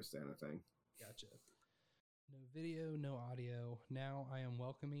can't understand a thing. Gotcha. No video, no audio. Now I am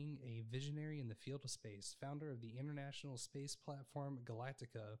welcoming a visionary in the field of space, founder of the international space platform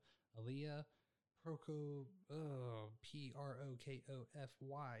Galactica, Aliyah Prokofyeva.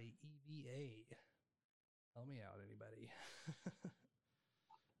 Help me out, anybody.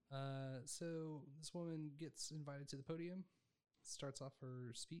 So this woman gets invited to the podium, starts off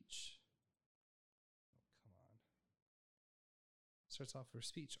her speech. Starts off her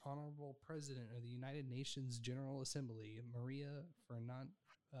speech. Honorable President of the United Nations General Assembly, Maria Fernanda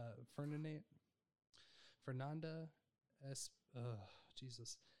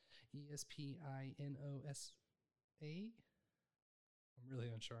Espinosa. I'm really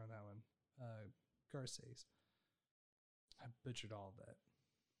unsure on that one. Garces. I butchered all of that.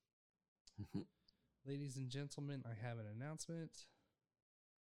 Ladies and gentlemen, I have an announcement.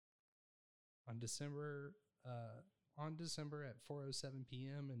 On December at 4:07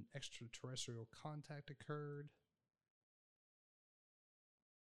 p.m., an extraterrestrial contact occurred.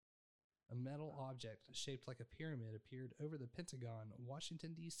 A metal object shaped like a pyramid appeared over the Pentagon,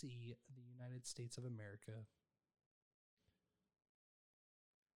 Washington, D.C., the United States of America.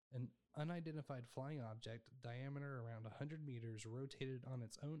 An unidentified flying object, diameter around 100 meters, rotated on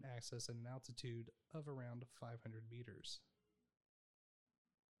its own axis at an altitude of around 500 meters.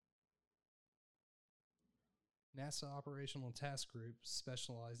 NASA Operational Task Group,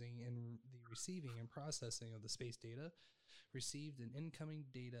 specializing in the receiving and processing of the space data, received an incoming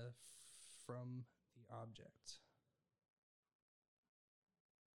data from the object.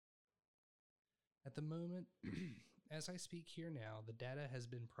 At the moment, as I speak here now, the data has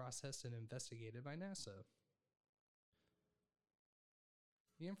been processed and investigated by NASA.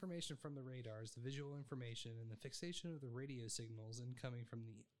 The information from the radars, the visual information, and the fixation of the radio signals incoming from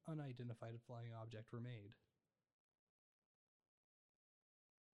the unidentified flying object were made.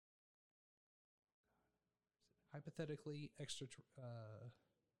 Hypothetically,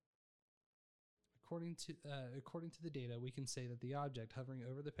 according to the data, we can say that the object hovering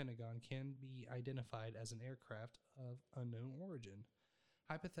over the Pentagon can be identified as an aircraft of unknown origin,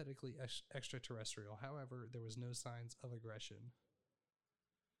 hypothetically extraterrestrial. However, there was no signs of aggression.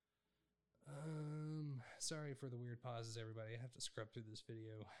 Sorry for the weird pauses, everybody. I have to scrub through this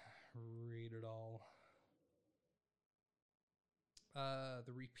video, read it all.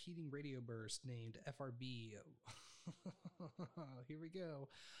 The repeating radio burst named FRB. Here we go.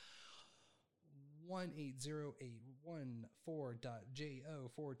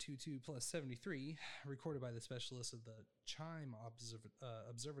 1808114.JO422 plus 73, recorded by the specialists of the Chime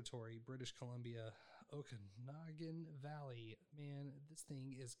Observatory, British Columbia, Okanagan Valley. Man, this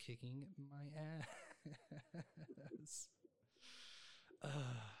thing is kicking my ass.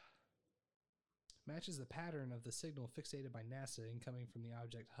 Matches the pattern of the signal fixated by NASA incoming from the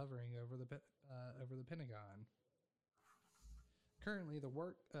object hovering over the Pentagon. Currently,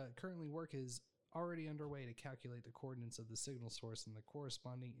 work is already underway to calculate the coordinates of the signal source and the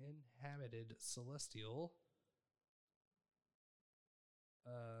corresponding inhabited celestial.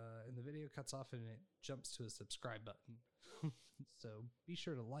 And the video cuts off and it jumps to a subscribe button. So be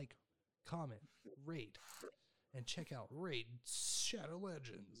sure to like, comment, rate, and check out Raid Shadow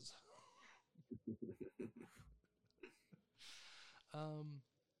Legends.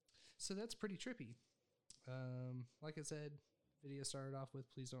 So that's pretty trippy. Like I said, video started off with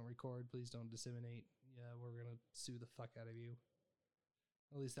please don't record, please don't disseminate. Yeah, we're gonna sue the fuck out of you.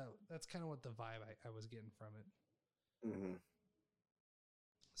 At least that's kind of what the vibe I was getting from it. Mm-hmm.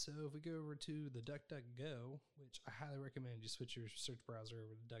 So if we go over to the DuckDuckGo, which I highly recommend you switch your search browser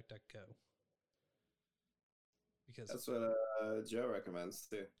over to DuckDuckGo. Because that's what Joe recommends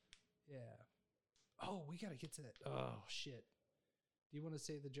too. Yeah. Oh, we gotta get to that. Oh shit. Do you want to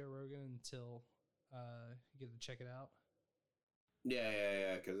save the Joe Rogan until you get to check it out?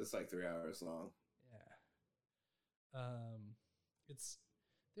 Yeah, because it's like 3 hours long.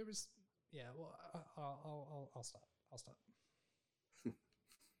 Yeah. Well, I'll stop.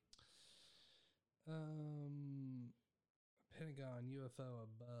 Pentagon UFO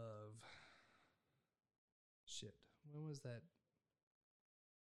above. Shit. When was that?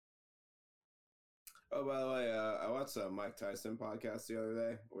 Oh, by the way, I watched a Mike Tyson podcast the other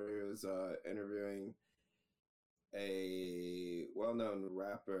day where he was interviewing a well-known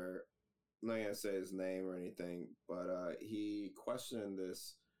rapper. I'm not gonna say his name or anything, but he questioned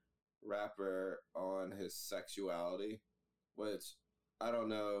this rapper on his sexuality, which I don't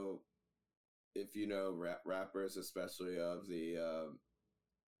know if you know rappers, especially of the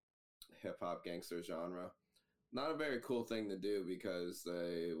hip-hop gangster genre. Not a very cool thing to do because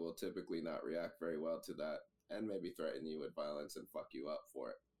they will typically not react very well to that and maybe threaten you with violence and fuck you up for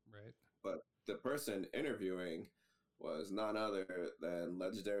it. Right. But the person interviewing was none other than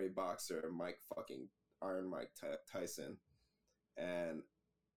legendary boxer Iron Mike Tyson. And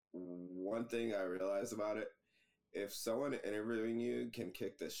one thing I realized about it, if someone interviewing you can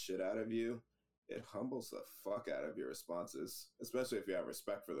kick the shit out of you, it humbles the fuck out of your responses, especially if you have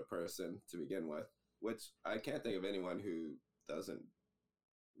respect for the person to begin with, which I can't think of anyone who doesn't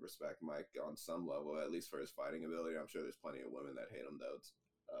respect Mike on some level, at least for his fighting ability. I'm sure there's plenty of women that hate him, though.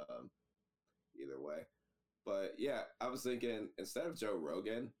 Either way. But yeah, I was thinking instead of Joe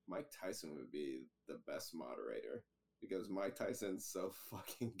Rogan, Mike Tyson would be the best moderator because Mike Tyson's so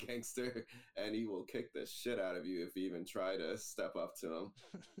fucking gangster and he will kick the shit out of you if you even try to step up to him.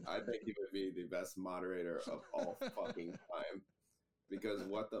 I think he would be the best moderator of all fucking time because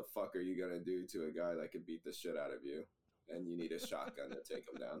what the fuck are you going to do to a guy that could beat the shit out of you and you need a shotgun to take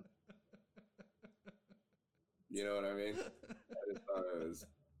him down? You know what I mean? I just thought it was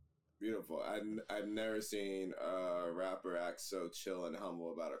beautiful. I've never seen a rapper act so chill and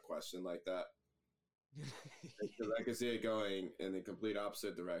humble about a question like that. Because I could see it going in the complete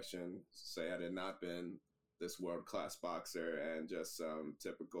opposite direction. Say I had not been this world-class boxer and just some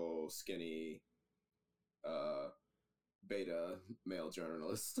typical skinny beta male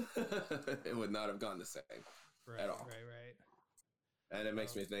journalist. It would not have gone the same at all. Right. And it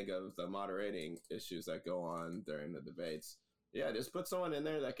makes me think of the moderating issues that go on during the debates. Yeah, just put someone in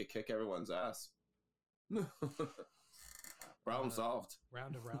there that could kick everyone's ass. Problem solved.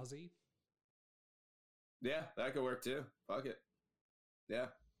 Ronda Rousey. Yeah, that could work too. Fuck it. Yeah,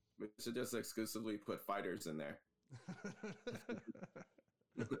 we should just exclusively put fighters in there.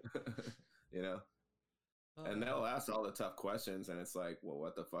 You know? And they'll ask all the tough questions, and it's like, well,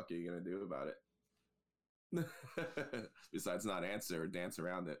 what the fuck are you going to do about it? Besides not answer or dance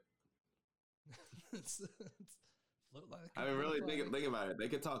around it. I mean, really think about it. They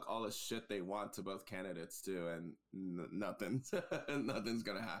could talk all the shit they want to both candidates too, and nothing's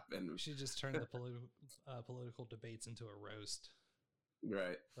gonna happen. We should just turn the political debates into a roast,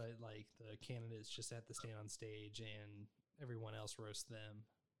 right? But like the candidates just have to stand on stage, and everyone else roast them.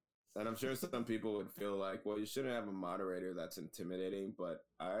 And I'm sure some people would feel like, well, you shouldn't have a moderator that's intimidating, but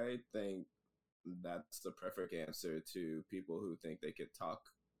I think that's the perfect answer to people who think they could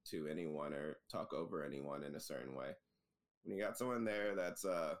talk to anyone or talk over anyone in a certain way. When you got someone there that's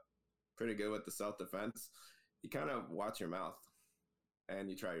pretty good with the self-defense, you kind of watch your mouth and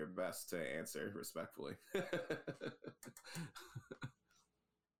you try your best to answer respectfully.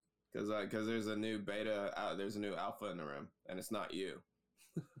 Because there's a new beta, there's a new alpha in the room, and it's not you.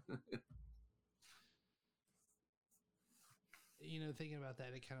 thinking about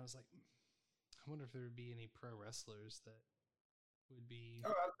that, it kind of was like, I wonder if there would be any pro wrestlers that would be.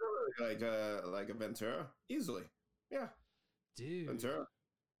 Oh, absolutely. Like a Ventura, easily. Yeah, dude. Ventura,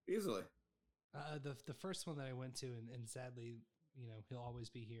 easily. The first one that I went to, and sadly, he'll always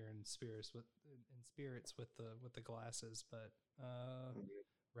be here in spirits with the glasses, but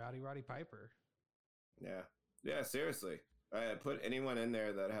Roddy Piper. Yeah, seriously. Put anyone in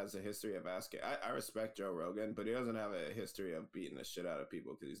there that has a history of asking. I respect Joe Rogan, but he doesn't have a history of beating the shit out of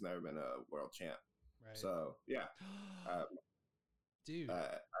people because he's never been a world champ. Right. So yeah, dude,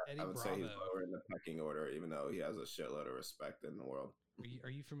 I would Bravo. say he's lower in the pecking order, even though he has a shitload of respect in the world. Are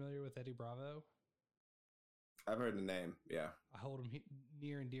you familiar with Eddie Bravo? I've heard the name. Yeah, I hold him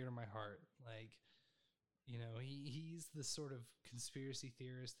near and dear to my heart. Like, he's the sort of conspiracy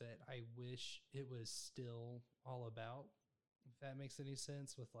theorist that I wish it was still all about. If that makes any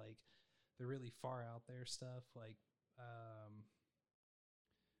sense, with like the really far out there stuff, like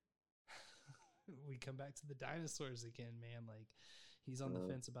we come back to the dinosaurs again, man. Like, he's on the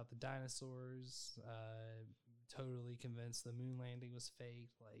fence about the dinosaurs, totally convinced the moon landing was fake.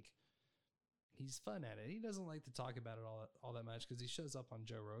 Like, he's fun at it. He doesn't like to talk about it all that much because he shows up on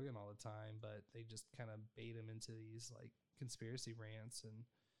Joe Rogan all the time, but they just kind of bait him into these like conspiracy rants and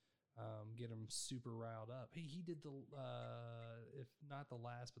get him super riled up. He did the if not the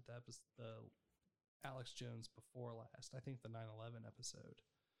last, but the Alex Jones before last. I think the 9/11 episode.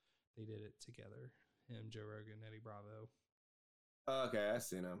 They did it together. Him, Joe Rogan, Eddie Bravo. Okay, I've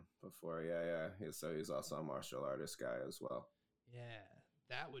seen him before. Yeah. He's also a martial artist guy as well. Yeah,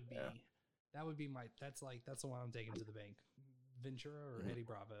 that would be that's the one I'm taking to the bank. Ventura or Eddie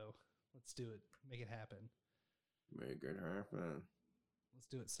Bravo. Let's do it. Make it happen. Make it happen. Let's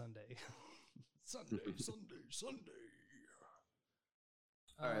do it Sunday. Sunday.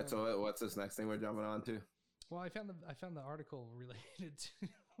 All right. So what's this next thing we're jumping on to? Well, I found the article related to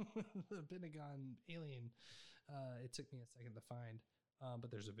the Pentagon alien. It took me a second to find,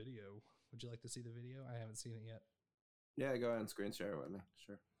 but there's a video. Would you like to see the video? I haven't seen it yet. Yeah, go ahead and screen share it with me.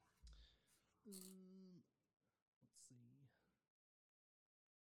 Sure. Let's see.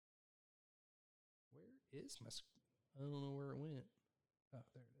 Where is my? I don't know where it went. Oh,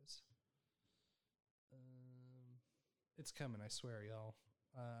 there it is. It's coming. I swear, y'all.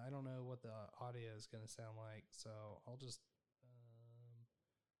 I don't know what the audio is going to sound like, so I'll just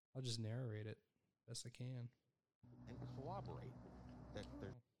narrate it best I can. And corroborate that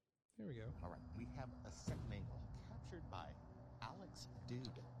there. Here we go. All right, we have a second angle captured by Alex Dude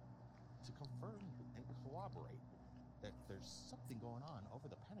to confirm and corroborate that there's something going on over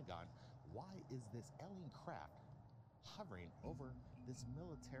the Pentagon. Why is this alien craft hovering over this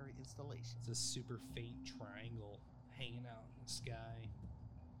military installation? It's a super faint triangle hanging out in the sky.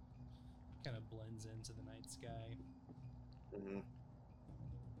 Kind of blends into the night sky. Mm-hmm.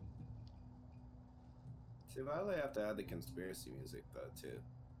 See, why do they have to add the conspiracy music though, too?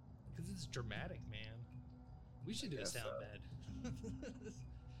 Because it's dramatic, man. We should do a sound bed.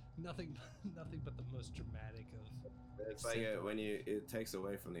 nothing but the most dramatic of. It's like it takes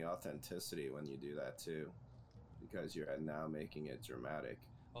away from the authenticity when you do that too, because you're now making it dramatic.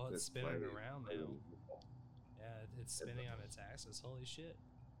 Oh, it's spinning around now. Yeah, it's spinning on its axis. Holy shit!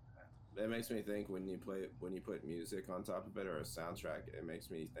 It makes me think when you put music on top of it or a soundtrack, it makes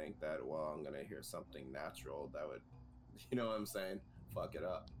me think that, well, I'm gonna hear something natural that would, you know what I'm saying, fuck it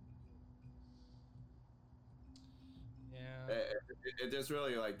up. Yeah. It just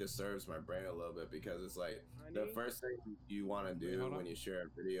really like disturbs my brain a little bit because it's like the first thing you want to do when you share a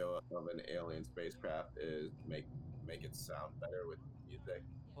video of an alien spacecraft is make it sound better with music.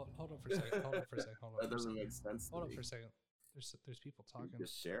 Hold on for a second. That doesn't make sense. Hold on for a second. There's people talking.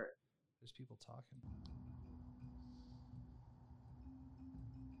 Just share it. There's people talking.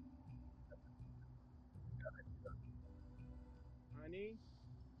 Honey?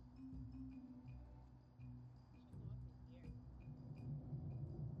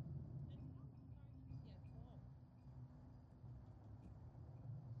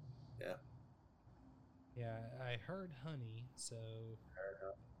 Yeah. Yeah, I heard honey, so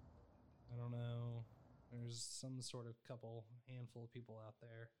I don't know. There's some sort of handful of people out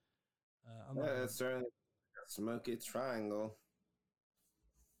there. It's certainly a smoky triangle.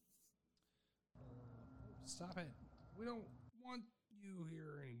 Stop it. We don't want you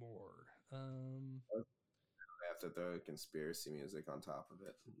here anymore. I have to throw conspiracy music on top of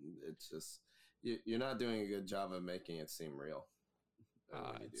it. It's just, you're not doing a good job of making it seem real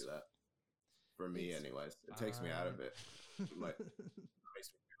when you do that. For me, anyways. It takes me out of it. Like, it makes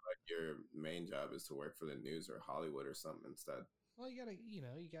me feel like your main job is to work for the news or Hollywood or something instead. Well, you gotta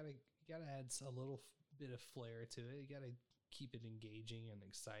add a little bit of flair to it. You gotta keep it engaging and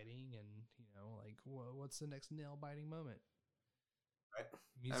exciting, and like what's the next nail biting moment? Right.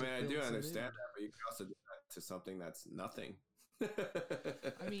 Music I do builds it understand in. that, but you can also do that to something that's nothing.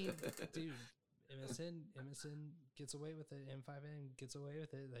 I mean, dude, MSN gets away with it. M5N gets away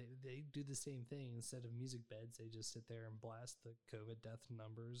with it. They do the same thing. Instead of music beds, they just sit there and blast the COVID death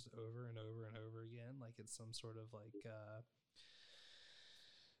numbers over and over and over again, like it's some sort of like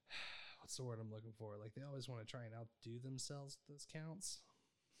what's the word I'm looking for? Like they always want to try and outdo themselves with those counts.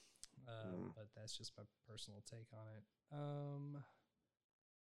 But that's just my personal take on it.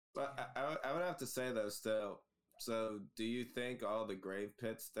 But I would have to say though, still. So, do you think all the grave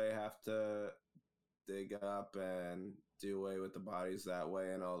pits they have to dig up and do away with the bodies that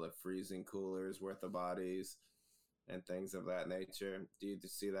way, and all the freezing coolers worth of bodies and things of that nature? Do you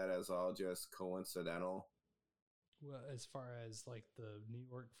see that as all just coincidental? Well, as far as like the New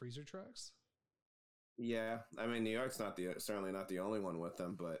York freezer trucks, yeah, I mean New York's certainly not the only one with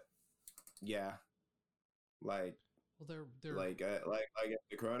them, but yeah, like, well, they're like if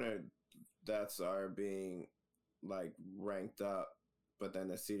the corona deaths are being like ranked up, but then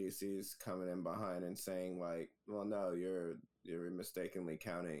the CDC's coming in behind and saying like, well, no, you're mistakenly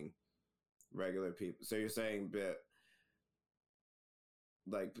counting regular people. So you're saying that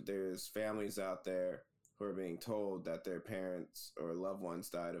like there's families out there who are being told that their parents or loved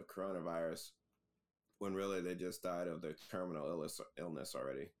ones died of coronavirus when really they just died of their terminal illness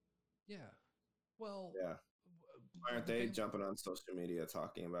already. Yeah. Well, yeah. Why aren't they jumping on social media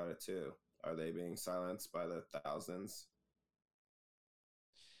talking about it too? Are they being silenced by the thousands?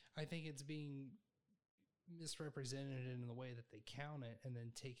 I think it's being misrepresented in the way that they count it and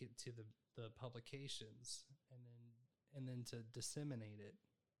then take it to the publications and then to disseminate it.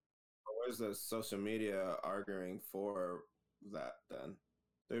 Where's the social media arguing for that then?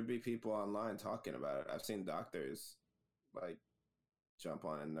 There'd be people online talking about it. I've seen doctors like jump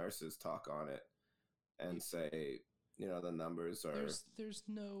on and nurses talk on it and say, the numbers are there's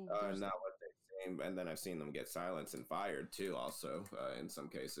no not what they seem, and then I've seen them get silenced and fired too. Also, in some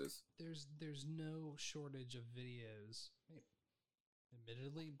cases, there's no shortage of videos.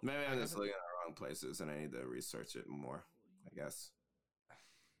 Admittedly, maybe I'm just looking at the wrong places, and I need to research it more. I guess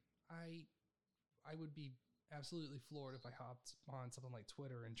I would be absolutely floored if I hopped on something like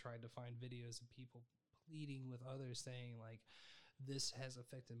Twitter and tried to find videos of people pleading with others, saying like, "This has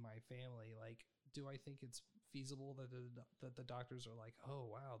affected my family." Like, do I think it's feasible that the doctors are like, "Oh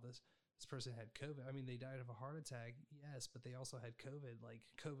wow, this person had COVID. I mean, they died of a heart attack, yes, but they also had COVID. Like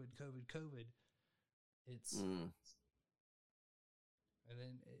COVID. It's and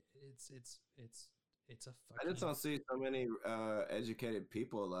then it's a fucking. I just don't see so many educated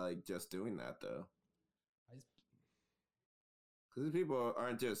people like just doing that though. Because these people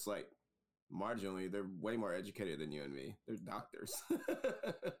aren't just like marginally; they're way more educated than you and me. They're doctors.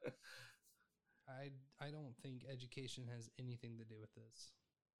 I don't think education has anything to do with this.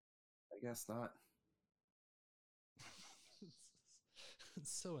 I guess not.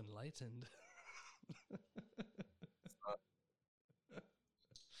 It's so enlightened.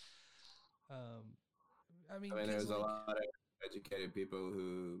 I mean, there's a lot of educated people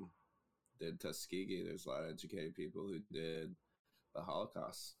who did Tuskegee. There's a lot of educated people who did the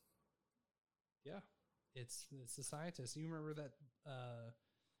Holocaust. Yeah, it's the scientists. You remember that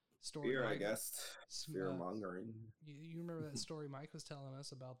story? Fear, I guess. Fear mongering. You remember that story Mike was telling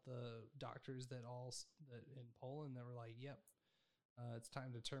us about the doctors that in Poland that were like, "Yep, it's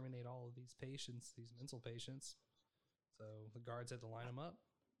time to terminate all of these patients, these mental patients." So the guards had to line them up.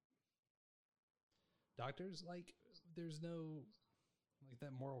 Doctors, like, there's no, like,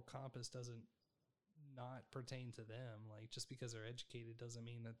 that moral compass doesn't not pertain to them. Like, just because they're educated doesn't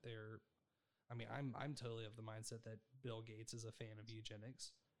mean that they're. I mean, I'm totally of the mindset that Bill Gates is a fan of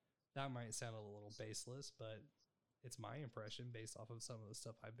eugenics. That might sound a little baseless, but it's my impression based off of some of the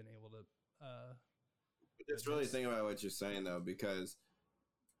stuff I've been able to. Just really think about what you're saying though, because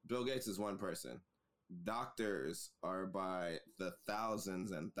Bill Gates is one person. Doctors are by the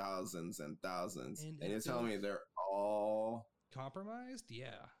thousands and thousands and thousands, and you're telling me they're all compromised?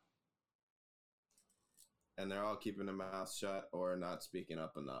 Yeah. And they're all keeping their mouths shut or not speaking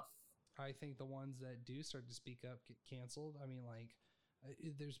up enough. I think the ones that do start to speak up get canceled. I mean, like,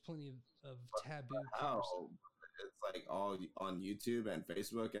 there's plenty of taboo. It's like all on YouTube and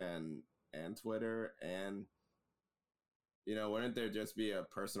Facebook and Twitter, and wouldn't there just be a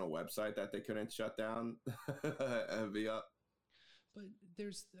personal website that they couldn't shut down and be up? But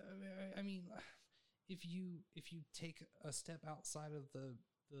there's, I mean, if you take a step outside of the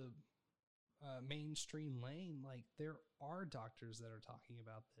mainstream lane, like, there are doctors that are talking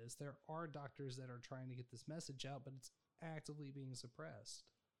about this. There are doctors that are trying to get this message out, but it's actively being suppressed.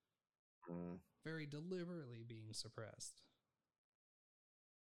 Mm. Very deliberately being suppressed.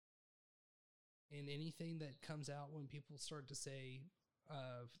 And anything that comes out when people start to say,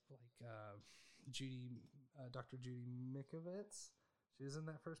 Dr. Judy Mikovits, she was in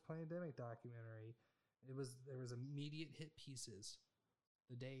that first pandemic documentary. There was immediate hit pieces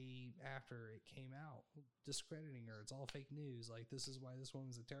the day after it came out, discrediting her. It's all fake news. Like, this is why this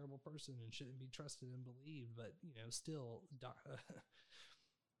woman's a terrible person and shouldn't be trusted and believed. But, still,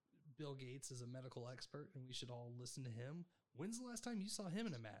 Bill Gates is a medical expert and we should all listen to him. When's the last time you saw him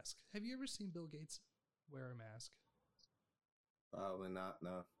in a mask? Have you ever seen Bill Gates wear a mask? Probably not,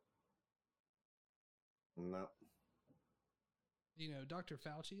 no. No. Dr.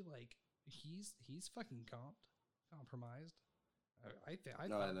 Fauci, like, he's fucking compromised. I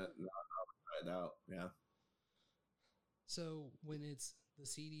doubt. Yeah. So when it's the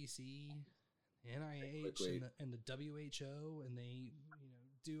CDC, NIH, and the WHO, and they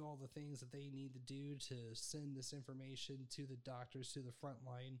do all the things that they need to do to send this information to the doctors, to the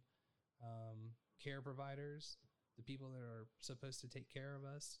frontline care providers, the people that are supposed to take care of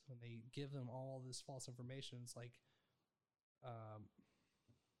us, when they give them all this false information, it's like,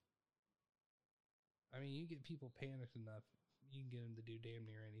 you get people panicked enough, you can get them to do damn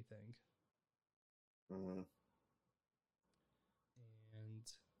near anything. Mm-hmm. And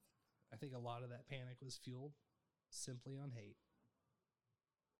I think a lot of that panic was fueled simply on hate.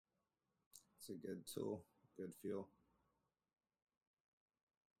 It's a good tool, good fuel.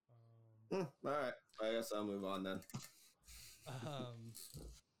 All right, I guess I'll move on then.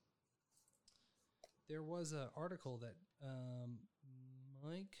 There was an article that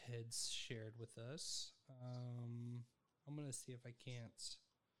Mike had shared with us. I'm going to see if I can't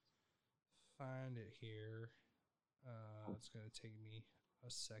find it here. It's going to take me a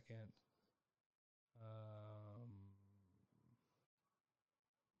second.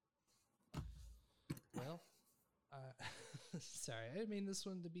 Sorry, I didn't mean this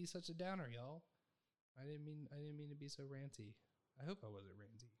one to be such a downer, y'all. I didn't mean to be so ranty. I hope I wasn't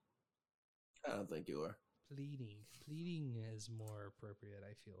ranty. I don't think you were. Pleading is more appropriate,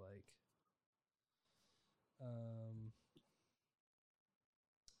 I feel like.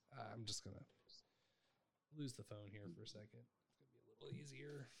 I'm just gonna lose the phone here for a second. It's gonna be a little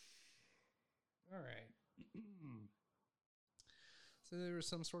easier. All right. So there was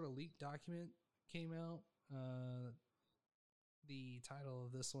some sort of leaked document came out. The title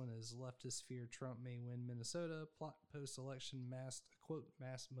of this one is "Leftists Fear Trump May Win Minnesota. Plot Post-Election Mass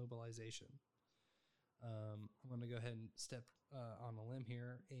Mobilization." I'm going to go ahead and step on a limb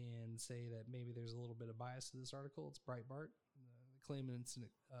here and say that maybe there's a little bit of bias to this article. It's Breitbart claiming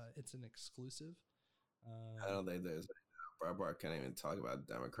it's an exclusive. I don't think there's. Breitbart can't even talk about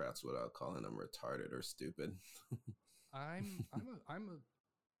Democrats without calling them retarded or stupid. I'm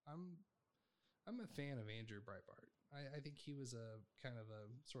a fan of Andrew Breitbart. I think he was a kind of a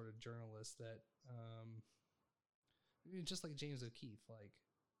sort of journalist that, just like James O'Keefe. Like,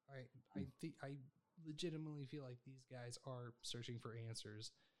 I legitimately feel like these guys are searching for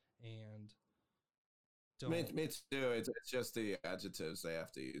answers, and me too. It's just the adjectives they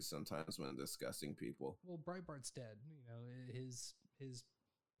have to use sometimes when discussing people. Well, Breitbart's dead. His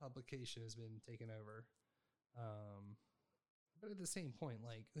publication has been taken over. But at the same point,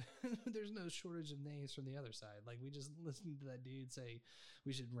 like, there's no shortage of names from the other side. Like, we just listened to that dude say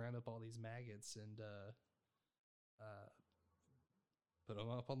we should round up all these maggots and put them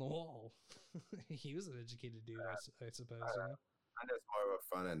up on the wall. He was an educated dude, I suppose. I think it's more of a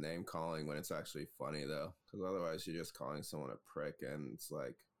fun and name calling when it's actually funny, though, because otherwise you're just calling someone a prick, and it's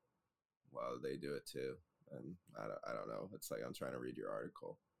like, well, they do it too, and I don't know. It's like I'm trying to read your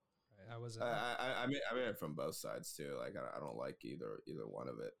article. I mean it from both sides too. Like I don't like either one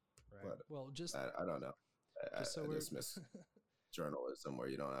of it. Right. But well, just I don't know. I dismiss journalism where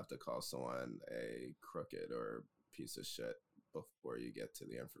you don't have to call someone a crooked or piece of shit before you get to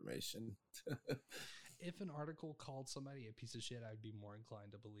the information. If an article called somebody a piece of shit, I'd be more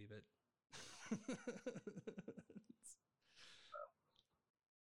inclined to believe it.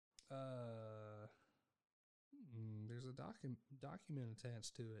 There's a document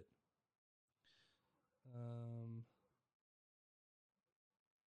attached to it.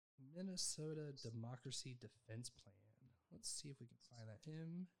 Minnesota Democracy Defense Plan. Let's see if we can find that.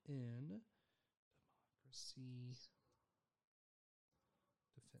 MN Democracy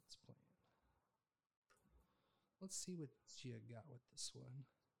Defense Plan. Let's see what you got with this one.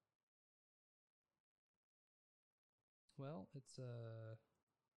 Well, it's a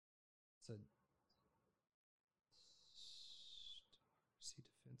democracy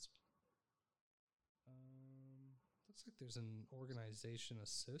defense. Let's looks like there's an organization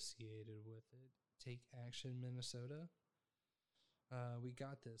associated with it. Take Action Minnesota. We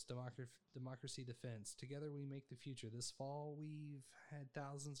got this. Democracy Defense. Together we make the future. This fall, we've had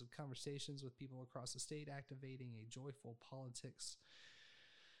thousands of conversations with people across the state, activating a joyful politics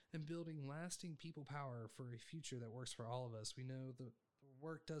and building lasting people power for a future that works for all of us. We know the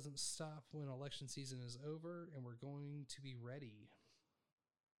work doesn't stop when election season is over, and we're going to be ready.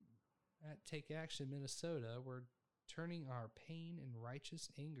 At Take Action Minnesota, we're turning our pain and righteous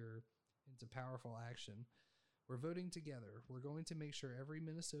anger into powerful action. We're voting together. We're going to make sure every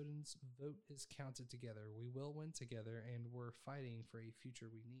Minnesotan's vote is counted together. We will win together, and we're fighting for a future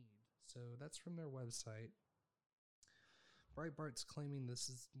we need. So that's from their website. Breitbart's claiming this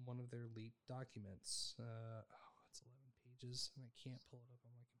is one of their leaked documents. It's 11 pages, and I can't pull it up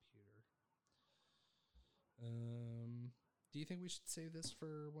on my computer. Do you think we should save this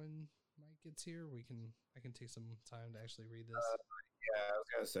for when Mike gets here? I can take some time to actually read this. Yeah, I was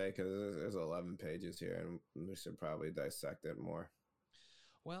gonna say, because there's 11 pages here, and we should probably dissect it more.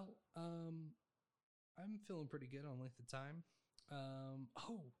 Well, I'm feeling pretty good on length of time.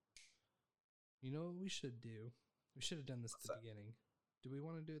 You know what we should do? We should have done this at the beginning. Do we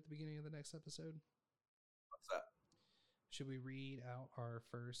want to do it at the beginning of the next episode? What's that? Should we read out our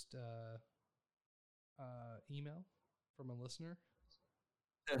first email from a listener?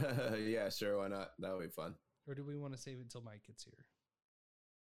 Yeah, sure. Why not? That would be fun. Or do we want to save it until Mike gets here?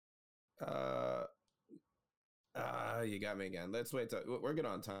 You got me again. Let's wait till we're good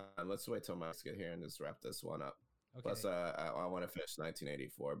on time. Let's wait till Mike's get here and just wrap this one up. Okay. Plus, I want to finish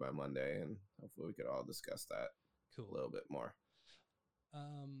 1984 by Monday, and hopefully we could all discuss that a little bit more.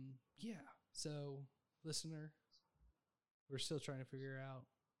 Yeah. So, listener, we're still trying to figure out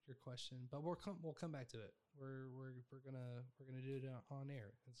your question, but we'll come back to it. We're gonna do it on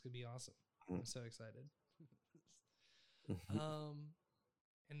air. It's gonna be awesome. I'm so excited.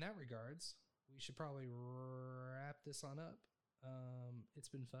 In that regards, we should probably wrap this on up. It's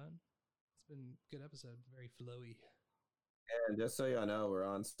been fun. It's been a good episode. Very flowy. And just so y'all know, we're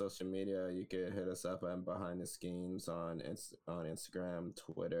on social media. You can hit us up on Behind the Schemes on Instagram,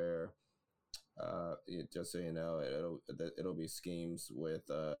 Twitter. Just so you know, it'll be schemes with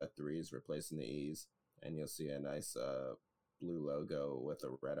threes replacing the E's, and you'll see a nice blue logo with a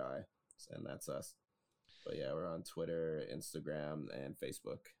red eye, and that's us. But yeah, we're on Twitter, Instagram, and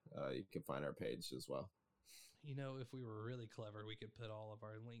Facebook. You can find our page as well. You know, if we were really clever, we could put all of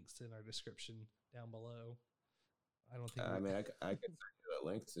our links in our description down below. I don't think. I can send you the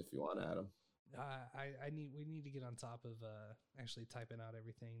links if you want to add them. We need to get on top of actually typing out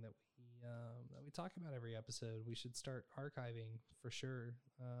everything that we talk about every episode. We should start archiving for sure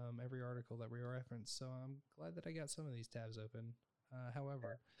every article that we reference. So I'm glad that I got some of these tabs open.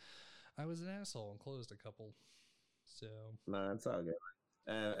 However, I was an asshole and closed a couple. So no, it's all good.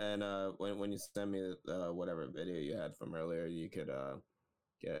 And when you send me whatever video you had from earlier, you could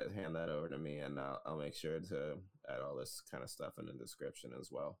hand that over to me, and I'll make sure to add all this kind of stuff in the description as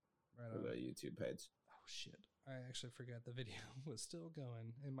well. Right for on. The YouTube page. Oh shit! I actually forgot the video was still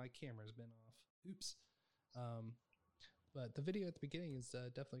going, and my camera's been off. Oops. But the video at the beginning is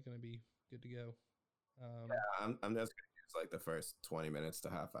definitely going to be good to go. Yeah, I'm just going to use like the first 20 minutes to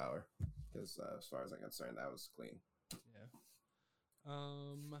half hour, because as far as I'm concerned, that was clean. Yeah. I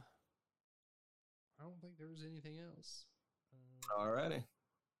don't think there was anything else. Alrighty.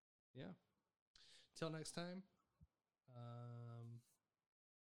 Yeah. Till next time.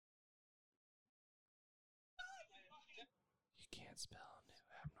 You can't spell new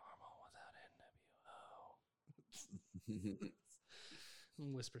abnormal without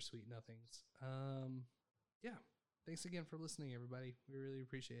NWO. Whisper sweet nothings. Yeah. Thanks again for listening, everybody. We really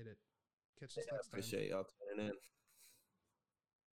appreciate it. Catch us next time. Appreciate y'all tuning in.